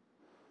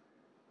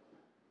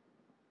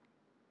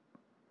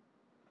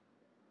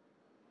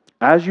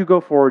 As you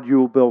go forward, you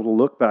will be able to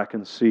look back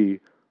and see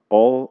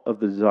all of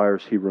the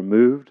desires He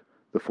removed,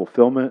 the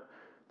fulfillment,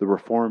 the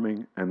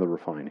reforming, and the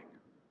refining.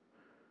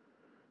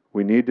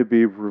 We need to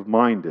be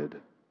reminded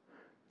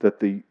that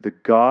the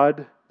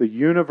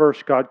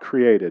universe God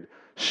created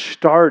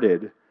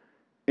started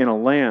in a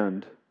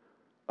land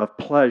of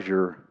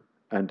pleasure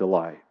and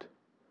delight.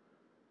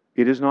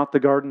 It is not the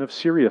garden of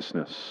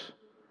seriousness.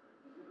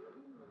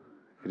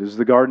 It is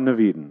the Garden of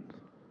Eden.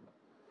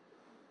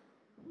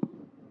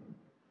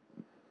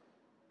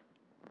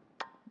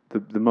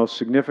 The most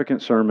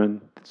significant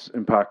sermon that's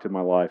impacted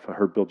my life, I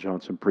heard Bill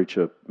Johnson preach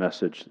a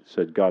message that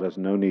said, God has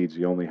no needs,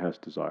 He only has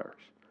desires.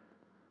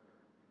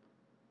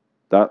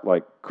 That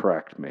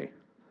cracked me.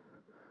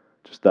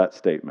 Just that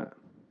statement.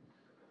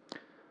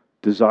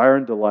 Desire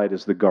and delight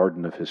is the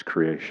garden of His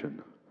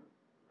creation.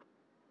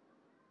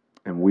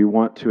 And we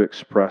want to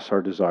express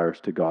our desires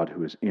to God,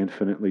 who is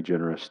infinitely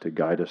generous to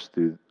guide us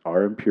through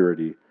our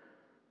impurity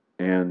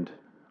and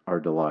our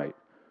delight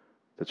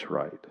that's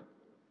right.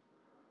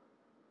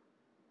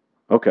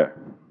 Okay.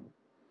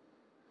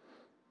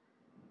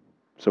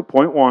 So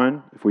point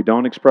one, if we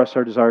don't express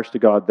our desires to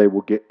God, they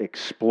will get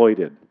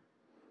exploited.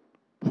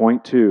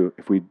 Point two,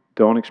 if we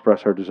don't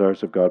express our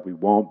desires of God, we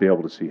won't be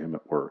able to see Him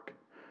at work.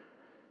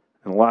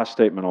 And the last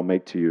statement I'll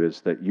make to you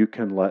is that you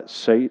can let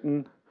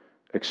Satan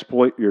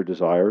exploit your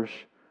desires,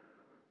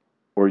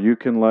 or you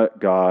can let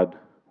God,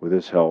 with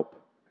His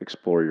help,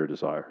 explore your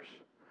desires.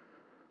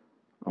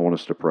 I want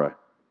us to pray.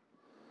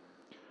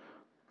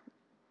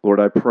 Lord,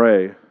 I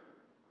pray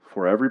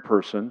for every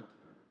person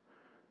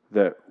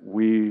that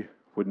we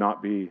would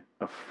not be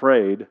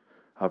afraid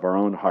of our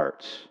own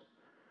hearts.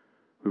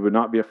 We would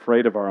not be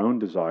afraid of our own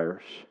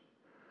desires,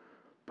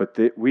 but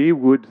that we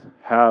would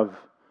have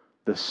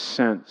the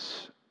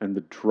sense and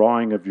the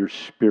drawing of your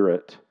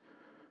Spirit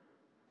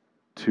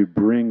to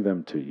bring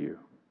them to you.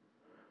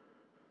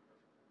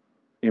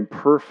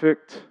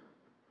 Imperfect,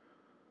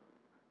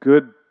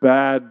 good,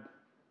 bad,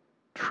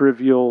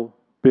 trivial,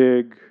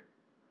 big.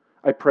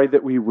 I pray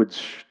that we would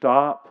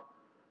stop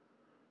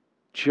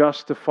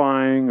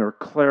justifying or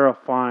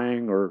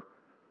clarifying or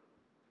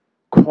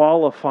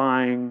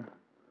qualifying,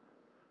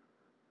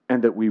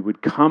 and that we would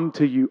come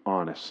to you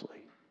honestly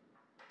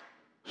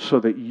so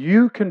that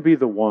you can be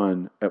the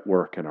one at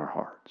work in our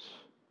hearts.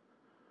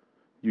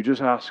 You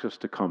just ask us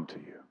to come to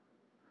you.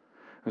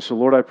 And so,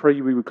 Lord, I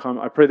pray we would come.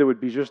 I pray there would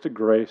be just a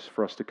grace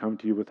for us to come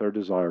to you with our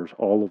desires,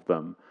 all of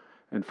them,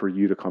 and for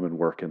you to come and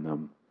work in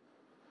them.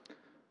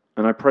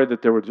 And I pray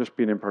that there would just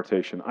be an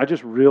impartation. I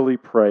just really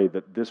pray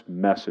that this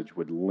message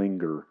would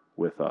linger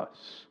with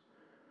us,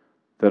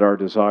 that our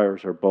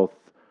desires are both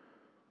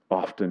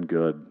often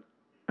good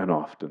and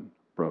often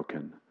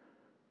broken,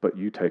 but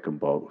you take them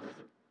both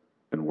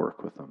and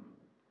work with them.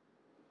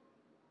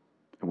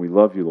 And we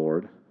love you,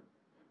 Lord.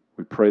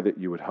 We pray that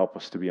you would help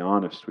us to be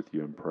honest with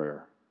you in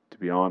prayer, to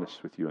be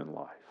honest with you in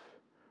life,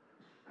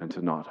 and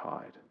to not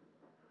hide,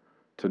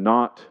 to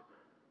not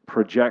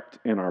project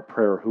in our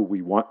prayer who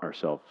we want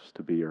ourselves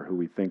to be or who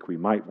we think we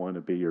might want to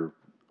be or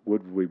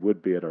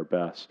would be at our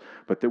best,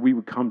 but that we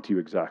would come to you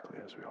exactly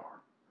as we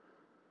are.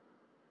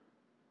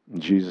 In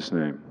Jesus'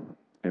 name,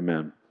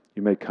 amen.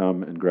 You may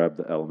come and grab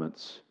the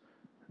elements.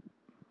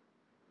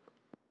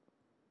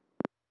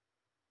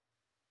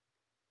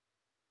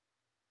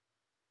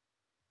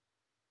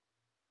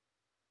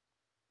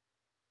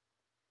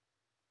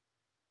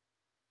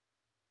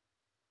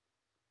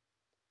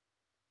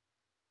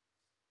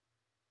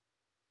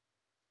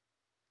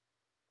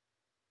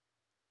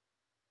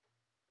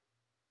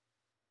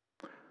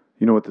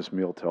 You know what this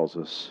meal tells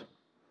us?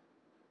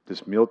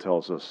 This meal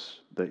tells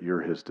us that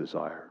you're His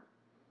desire.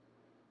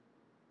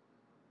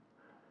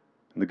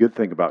 And the good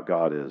thing about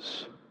God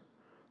is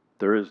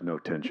there is no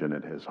tension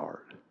in His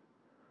heart.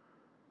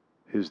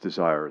 His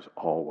desire is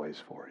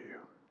always for you.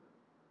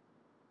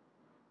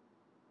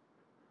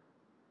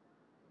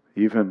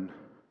 Even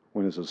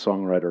when, as a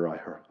songwriter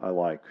I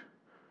like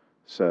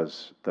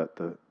says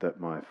that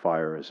my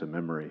fire is a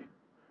memory,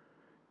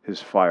 His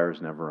fire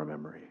is never a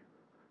memory.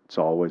 It's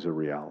always a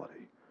reality.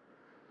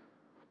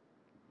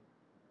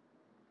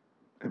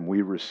 And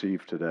we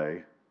receive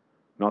today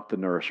not the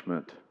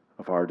nourishment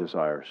of our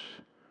desires,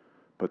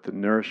 but the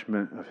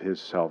nourishment of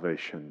His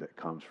salvation that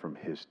comes from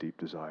His deep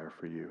desire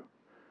for you.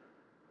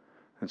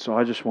 And so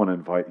I just want to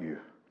invite you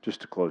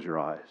just to close your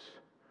eyes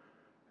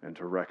and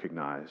to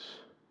recognize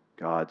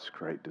God's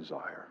great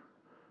desire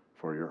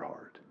for your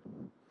heart.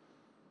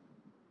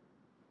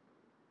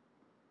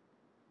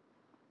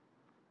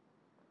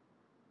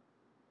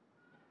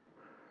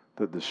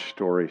 That the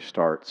story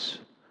starts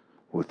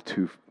with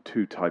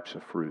two types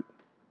of fruit.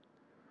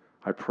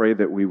 I pray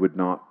that we would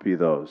not be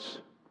those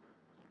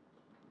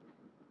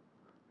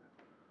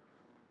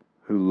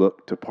who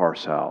look to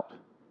parse out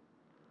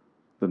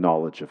the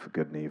knowledge of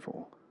good and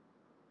evil,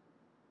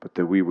 but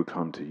that we would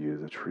come to you,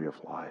 the tree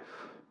of life.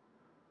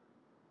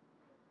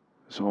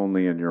 It's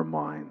only in your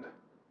mind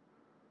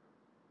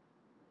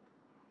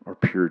are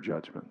pure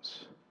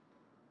judgments.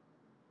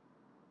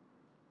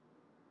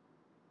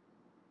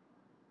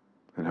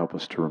 And help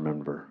us to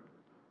remember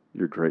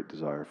your great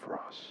desire for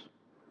us.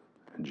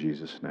 In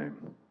Jesus' name,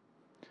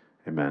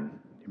 amen.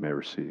 You may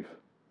receive.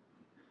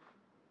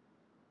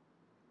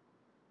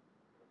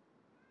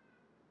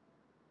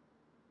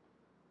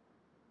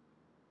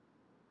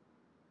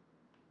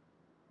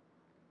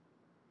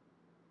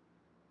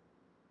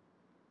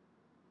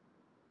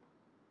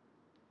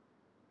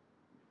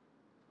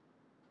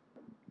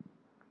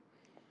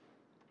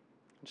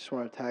 I just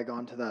want to tag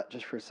on to that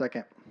just for a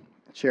second.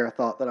 Share a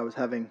thought that I was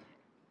having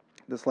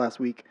this last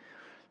week.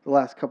 The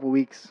last couple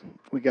weeks,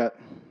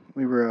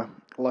 we were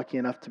lucky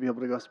enough to be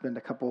able to go spend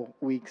a couple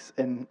weeks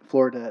in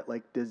Florida at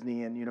like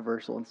Disney and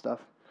Universal and stuff.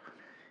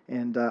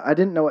 And I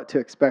didn't know what to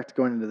expect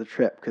going into the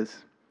trip because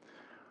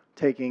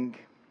taking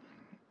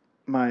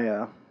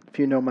my, if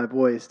you know my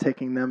boys,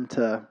 taking them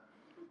to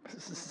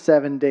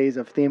 7 days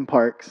of theme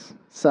parks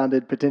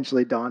sounded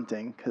potentially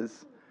daunting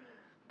because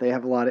they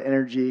have a lot of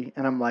energy,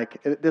 and I'm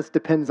like, this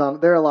depends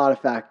on. There are a lot of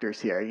factors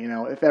here, you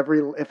know. If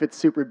it's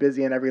super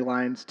busy and every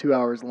line's 2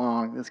 hours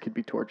long, this could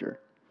be torture.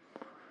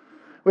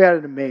 We had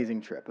an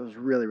amazing trip. It was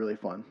really, really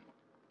fun.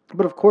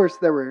 But of course,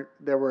 there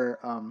were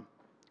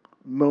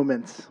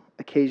moments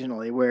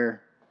occasionally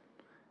where,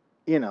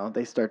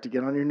 they start to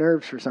get on your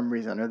nerves for some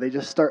reason, or they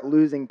just start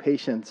losing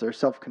patience or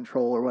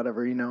self-control or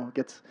whatever, Can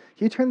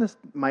you turn this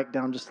mic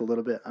down just a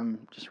little bit?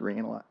 I'm just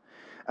ringing a lot.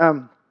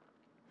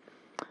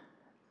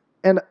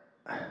 And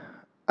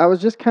I was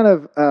just kind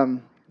of,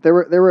 there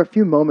were a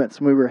few moments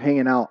when we were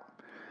hanging out,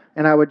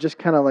 and I would just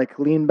kind of like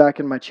lean back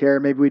in my chair.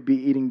 Maybe we'd be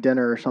eating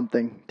dinner or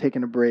something,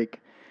 taking a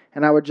break,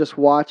 and I would just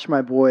watch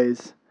my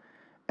boys,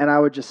 and I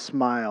would just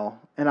smile,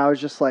 and I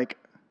was just like,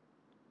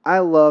 I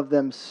love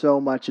them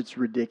so much, it's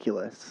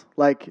ridiculous.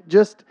 Like,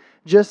 just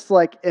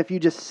like if you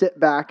just sit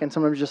back and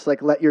sometimes just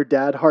like let your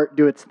dad heart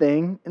do its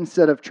thing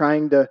instead of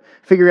trying to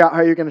figure out how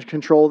you're going to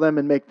control them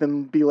and make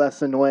them be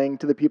less annoying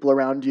to the people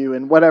around you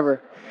and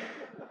whatever.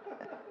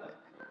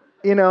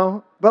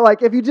 But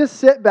like if you just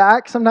sit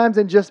back sometimes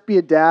and just be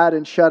a dad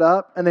and shut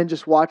up and then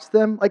just watch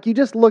them, like you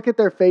just look at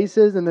their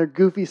faces and their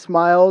goofy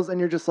smiles and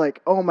you're just like,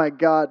 oh my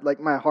God, like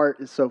my heart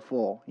is so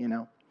full,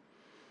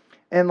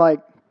 And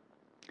like,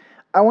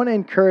 I want to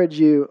encourage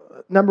you,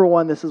 number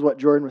one, this is what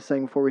Jordan was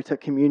saying before we took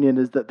communion,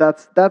 is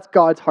that's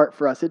God's heart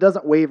for us. It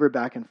doesn't waver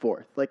back and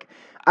forth. Like,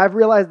 I've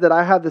realized that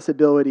I have this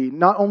ability,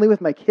 not only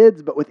with my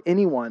kids, but with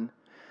anyone,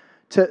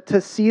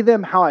 to see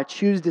them how I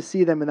choose to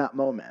see them in that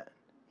moment,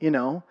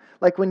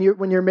 Like when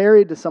you're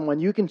married to someone,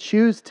 you can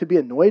choose to be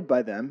annoyed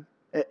by them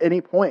at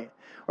any point,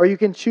 or you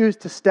can choose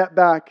to step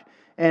back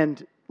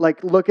and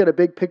like look at a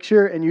big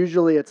picture, and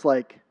usually it's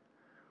like,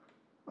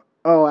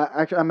 oh,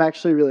 I'm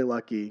actually really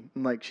lucky.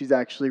 And like, she's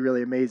actually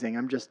really amazing.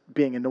 I'm just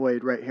being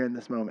annoyed right here in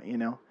this moment,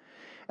 And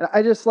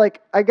I just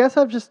like, I guess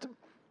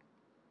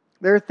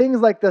there are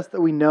things like this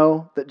that we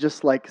know that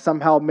just like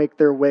somehow make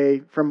their way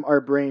from our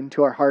brain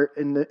to our heart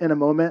in a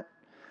moment.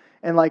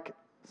 And like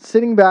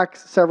sitting back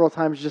several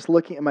times, just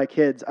looking at my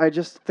kids, I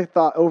just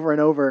thought over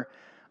and over,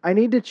 I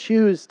need to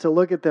choose to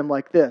look at them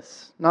like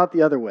this, not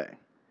the other way,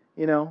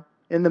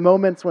 In the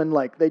moments when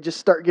like they just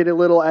start getting a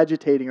little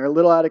agitating or a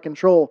little out of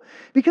control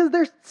because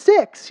they're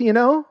 6,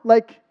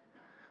 Like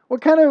what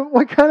kind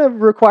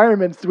of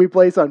requirements do we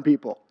place on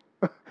people?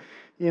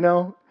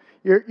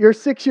 You're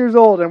 6 years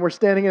old and we're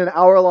standing in an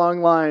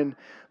hour-long line,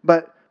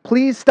 but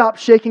please stop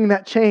shaking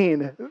that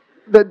chain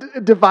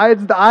that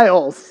divides the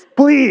aisles.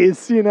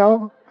 Please,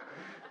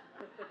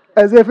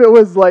 As if it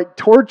was like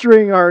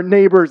torturing our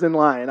neighbors in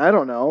line. I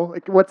don't know.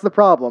 Like, what's the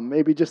problem?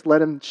 Maybe just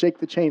let him shake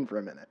the chain for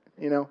a minute,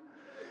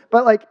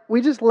 But like,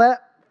 we just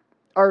let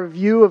our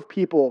view of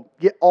people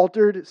get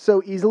altered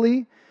so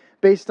easily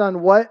based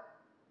on what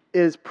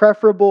is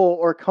preferable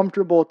or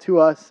comfortable to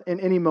us in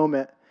any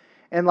moment.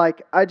 And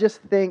like, I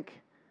just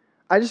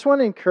want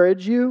to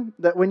encourage you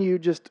that when you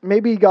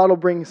maybe God will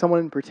bring someone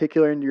in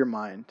particular into your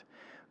mind.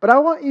 But I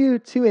want you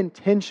to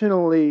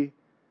intentionally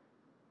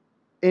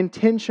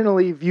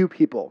view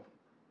people.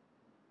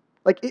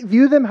 Like,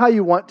 view them how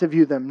you want to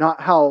view them,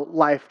 not how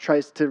life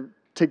tries to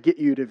get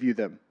you to view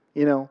them,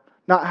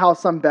 Not how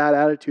some bad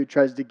attitude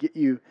tries to get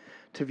you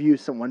to view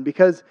someone.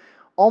 Because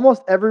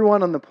almost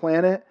everyone on the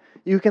planet,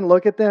 you can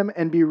look at them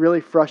and be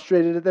really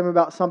frustrated at them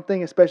about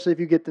something, especially if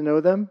you get to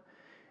know them.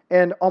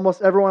 And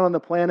almost everyone on the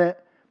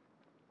planet,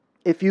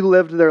 if you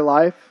lived their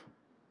life,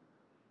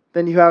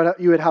 then you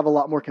would have a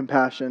lot more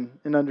compassion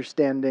and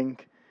understanding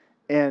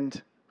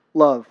and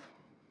love,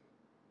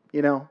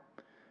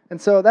 And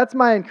so that's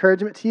my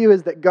encouragement to you,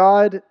 is that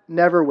God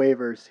never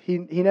wavers. He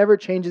never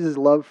changes his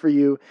love for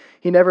you.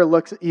 He never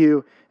looks at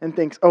you and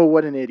thinks, oh,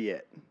 what an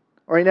idiot.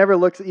 Or he never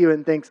looks at you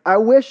and thinks, I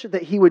wish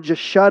that he would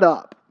just shut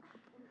up.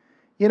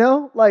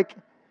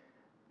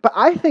 But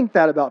I think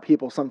that about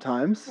people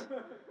sometimes.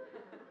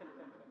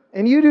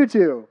 And you do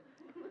too.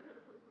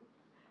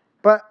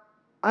 But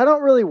I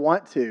don't really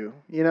want to,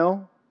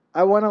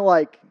 I want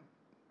to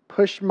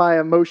push my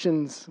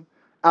emotions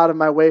out of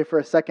my way for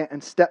a second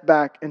and step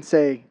back and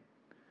say,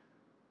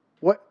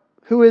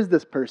 who is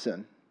this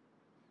person?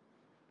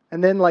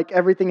 And then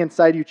everything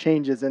inside you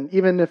changes, and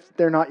even if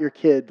they're not your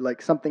kid,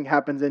 something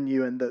happens in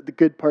you and the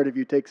good part of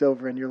you takes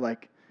over and you're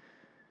like,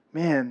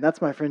 man,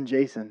 that's my friend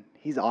Jason.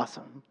 He's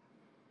awesome.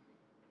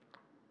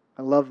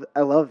 I love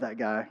that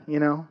guy,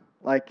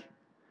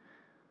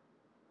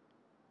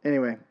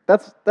 Anyway,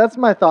 that's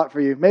my thought for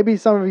you. Maybe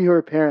some of you who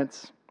are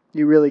parents,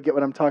 you really get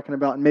what I'm talking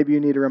about, and maybe you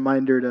need a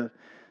reminder to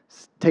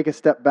take a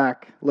step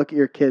back, look at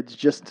your kids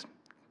just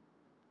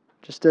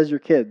as your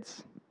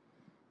kids.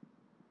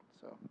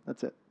 So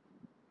that's it.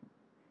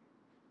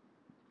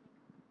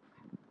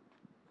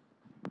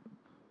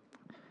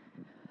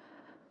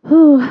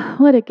 Ooh,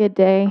 what a good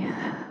day.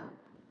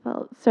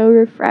 Felt so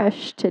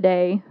refreshed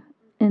today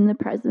in the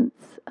presence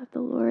of the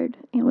Lord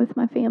and with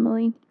my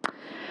family.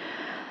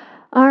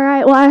 All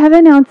right, well, I have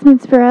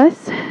announcements for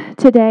us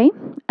today.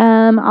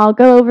 I'll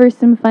go over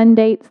some fun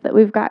dates that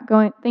we've got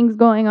things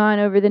going on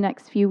over the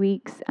next few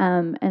weeks,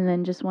 and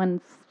then just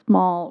one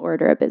small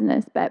order of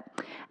business. But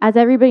as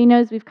everybody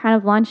knows, we've kind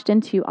of launched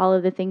into all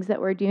of the things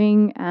that we're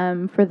doing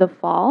for the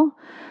fall.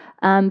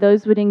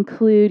 Those would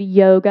include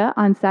yoga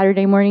on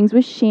Saturday mornings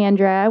with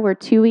Chandra. We're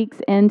 2 weeks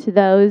into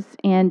those.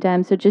 And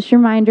so just a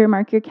reminder,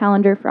 mark your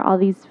calendar for all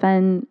these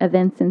fun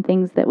events and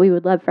things that we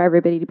would love for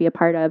everybody to be a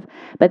part of.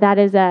 But that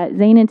is at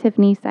Zane and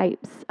Tiffany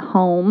Sipes'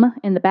 home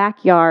in the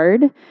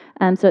backyard.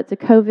 So it's a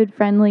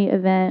COVID-friendly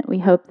event. We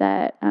hope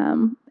that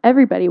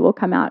everybody will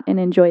come out and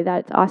enjoy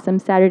that. It's awesome.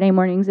 Saturday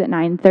mornings at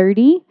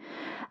 9:30.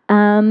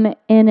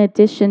 In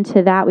addition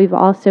to that, we've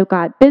also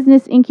got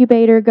Business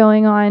Incubator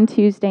going on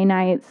Tuesday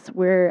nights.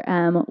 We're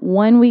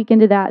 1 week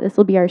into that. This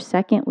will be our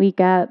second week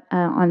up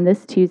on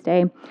this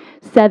Tuesday,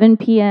 7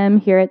 p.m.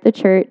 here at the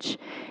church.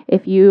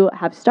 If you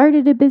have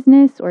started a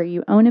business or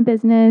you own a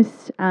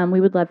business,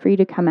 we would love for you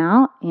to come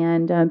out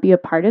and be a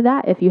part of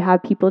that. If you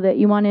have people that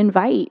you want to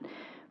invite,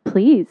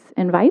 please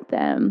invite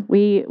them.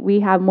 We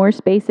have more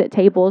space at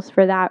tables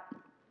for that,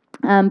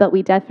 but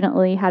we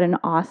definitely had an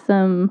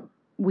awesome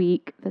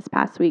week this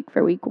past week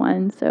for week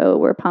 1, so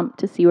we're pumped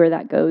to see where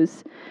that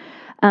goes.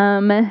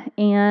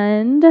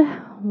 And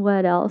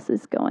what else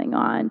is going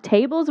on?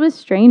 Tables with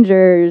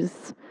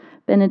Strangers,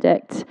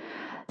 Benedict.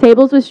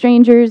 Tables with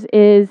Strangers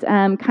is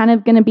kind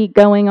of going to be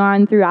going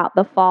on throughout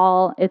the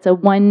fall. It's a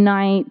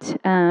one-night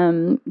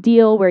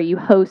deal where you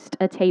host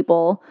a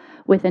table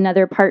with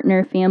another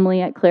partner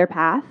family at Clear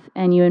Path,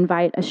 and you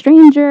invite a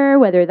stranger,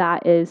 whether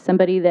that is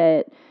somebody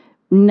that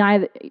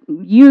neither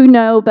you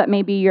know, but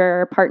maybe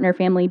your partner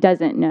family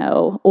doesn't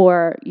know,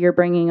 or you're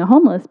bringing a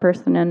homeless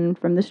person in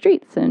from the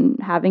streets and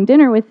having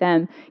dinner with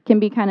them. Can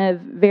be kind of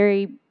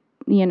very,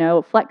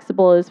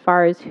 flexible as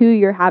far as who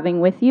you're having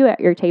with you at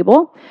your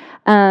table.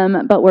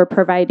 But we're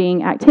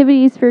providing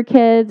activities for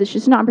kids. It's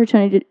just an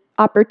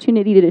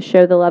opportunity to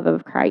show the love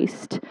of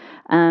Christ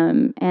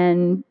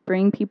and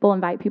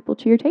invite people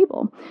to your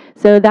table.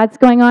 So that's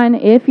going on.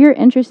 If you're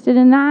interested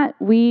in that,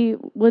 we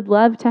would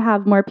love to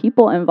have more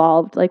people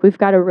involved. Like we've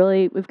got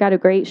a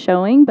great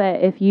showing,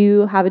 but if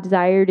you have a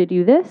desire to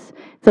do this,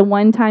 it's a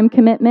one-time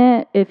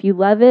commitment. If you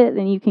love it,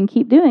 then you can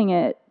keep doing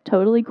it.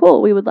 Totally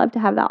cool. We would love to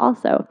have that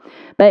also.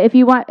 But if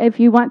you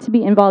want to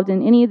be involved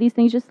in any of these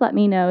things, just let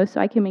me know so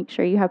I can make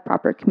sure you have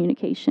proper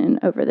communication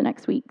over the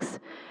next weeks.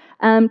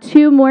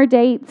 2 more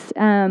dates.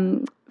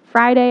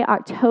 Friday,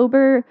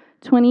 October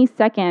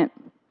 22nd,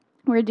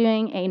 we're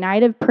doing a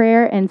night of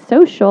prayer and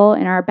social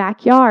in our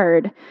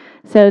backyard.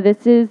 So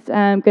this is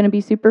going to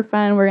be super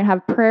fun. We're going to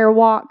have prayer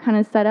walk kind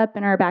of set up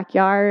in our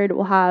backyard.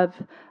 We'll have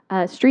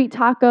street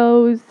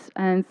tacos,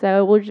 and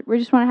so we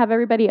just want to have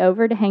everybody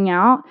over to hang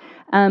out,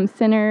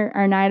 center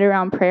our night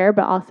around prayer,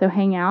 but also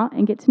hang out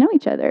and get to know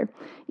each other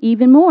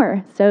even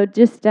more. So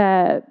just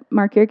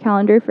mark your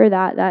calendar for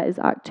that. That is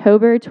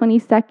October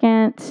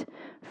 22nd,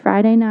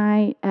 Friday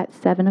night at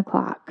 7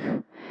 o'clock.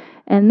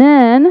 And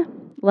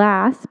then,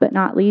 last but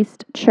not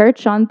least,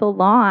 Church on the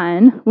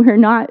Lawn. We're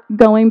not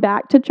going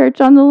back to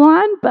Church on the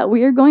Lawn, but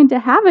we are going to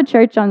have a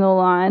Church on the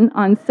Lawn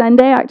on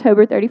Sunday,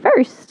 October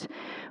 31st,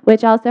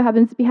 which also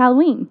happens to be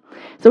Halloween.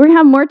 So we're going to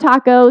have more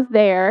tacos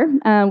there.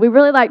 We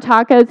really like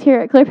tacos here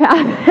at Clear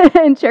Path,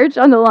 and Church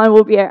on the Lawn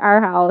will be at our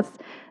house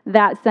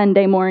that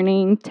Sunday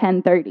morning,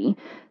 10:30.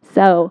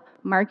 So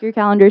mark your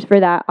calendars for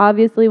that.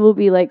 Obviously, we'll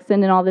be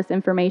sending all this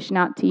information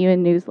out to you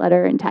in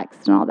newsletter and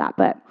text and all that,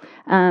 but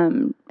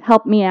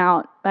help me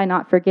out by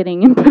not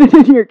forgetting and put it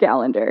in your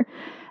calendar.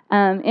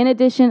 In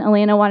addition,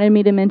 Alana wanted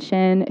me to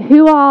mention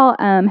who all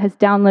has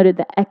downloaded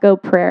the Echo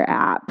Prayer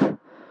app.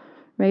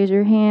 Raise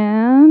your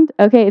hand.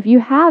 Okay, if you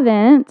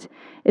haven't,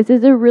 this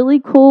is a really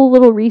cool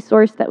little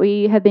resource that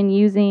we have been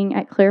using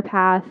at Clear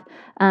Path,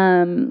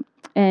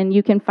 and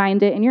you can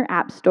find it in your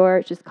app store.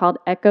 It's just called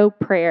Echo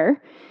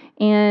Prayer.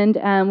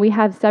 And we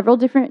have several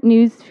different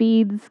news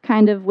feeds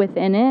kind of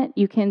within it.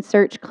 You can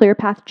search Clear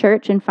Path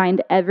Church and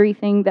find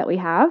everything that we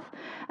have.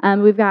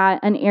 We've got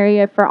an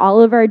area for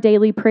all of our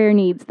daily prayer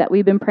needs that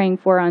we've been praying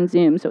for on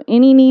Zoom. So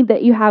any need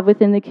that you have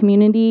within the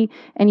community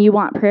and you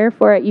want prayer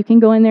for it, you can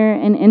go in there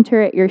and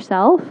enter it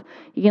yourself.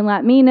 You can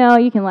let me know.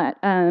 You can let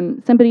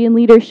somebody in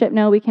leadership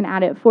know. We can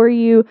add it for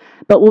you.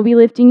 But we'll be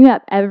lifting you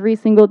up every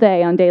single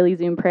day on daily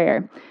Zoom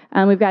prayer.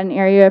 We've got an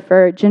area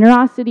for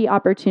generosity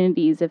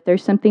opportunities. If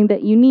there's something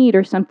that you need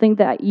or something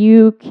that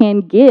you can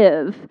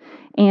give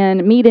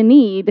and meet a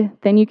need,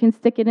 then you can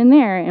stick it in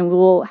there and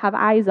we'll have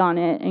eyes on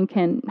it and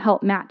can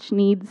help match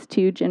needs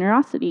to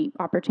generosity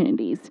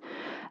opportunities.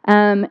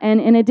 And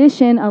in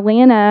addition,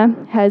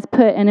 Alana has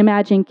put an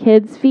Imagine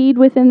Kids feed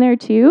within there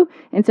too.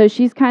 And so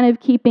she's kind of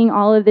keeping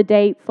all of the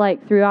dates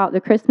throughout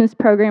the Christmas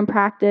program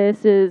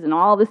practices and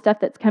all the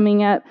stuff that's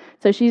coming up.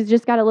 So she's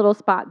just got a little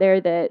spot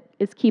there that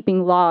is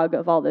keeping log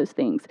of all those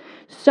things.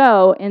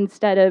 So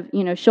instead of,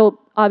 she'll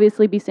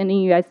obviously be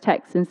sending you guys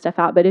texts and stuff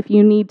out, but if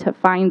you need to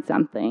find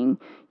something,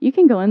 you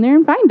can go in there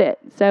and find it.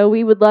 So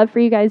we would love for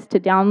you guys to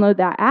download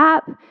that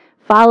app.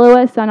 Follow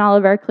us on all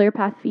of our Clear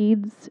Path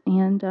feeds,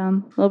 and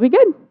we'll be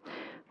good.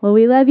 Well,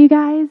 we love you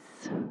guys.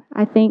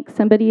 I think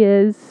somebody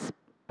is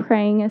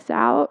praying us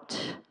out.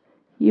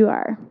 You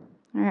are.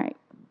 All right.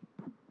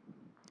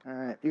 All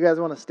right. You guys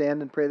want to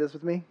stand and pray this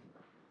with me?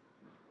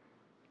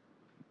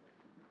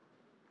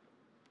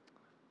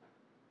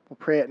 We'll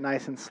pray it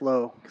nice and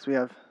slow because we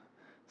have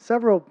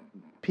several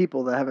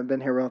people that haven't been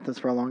here with us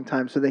for a long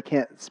time, so they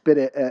can't spit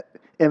it at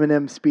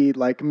Eminem speed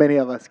like many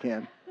of us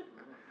can.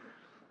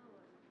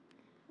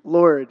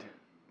 Lord,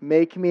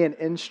 make me an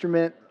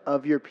instrument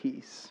of your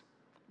peace.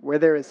 Where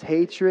there is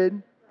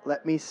hatred,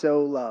 let me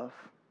sow love.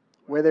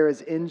 Where there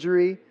is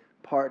injury,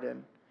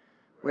 pardon.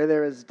 Where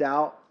there is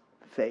doubt,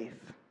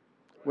 faith.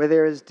 Where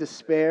there is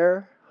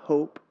despair,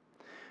 hope.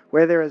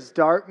 Where there is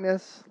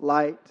darkness,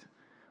 light.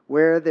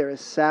 Where there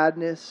is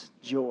sadness,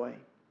 joy.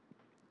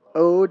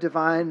 O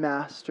divine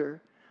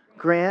Master,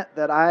 grant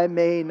that I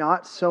may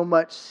not so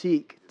much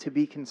seek to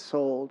be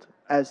consoled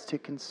as to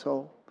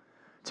console,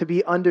 to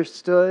be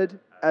understood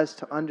as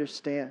to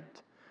understand,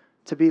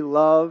 to be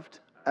loved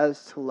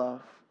as to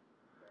love.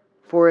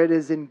 For it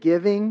is in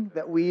giving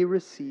that we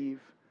receive,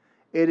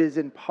 it is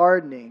in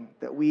pardoning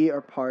that we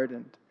are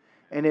pardoned,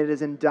 and it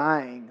is in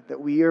dying that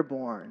we are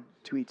born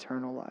to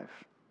eternal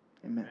life.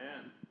 Amen.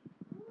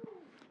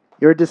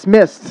 You're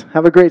dismissed.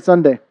 Have a great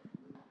Sunday.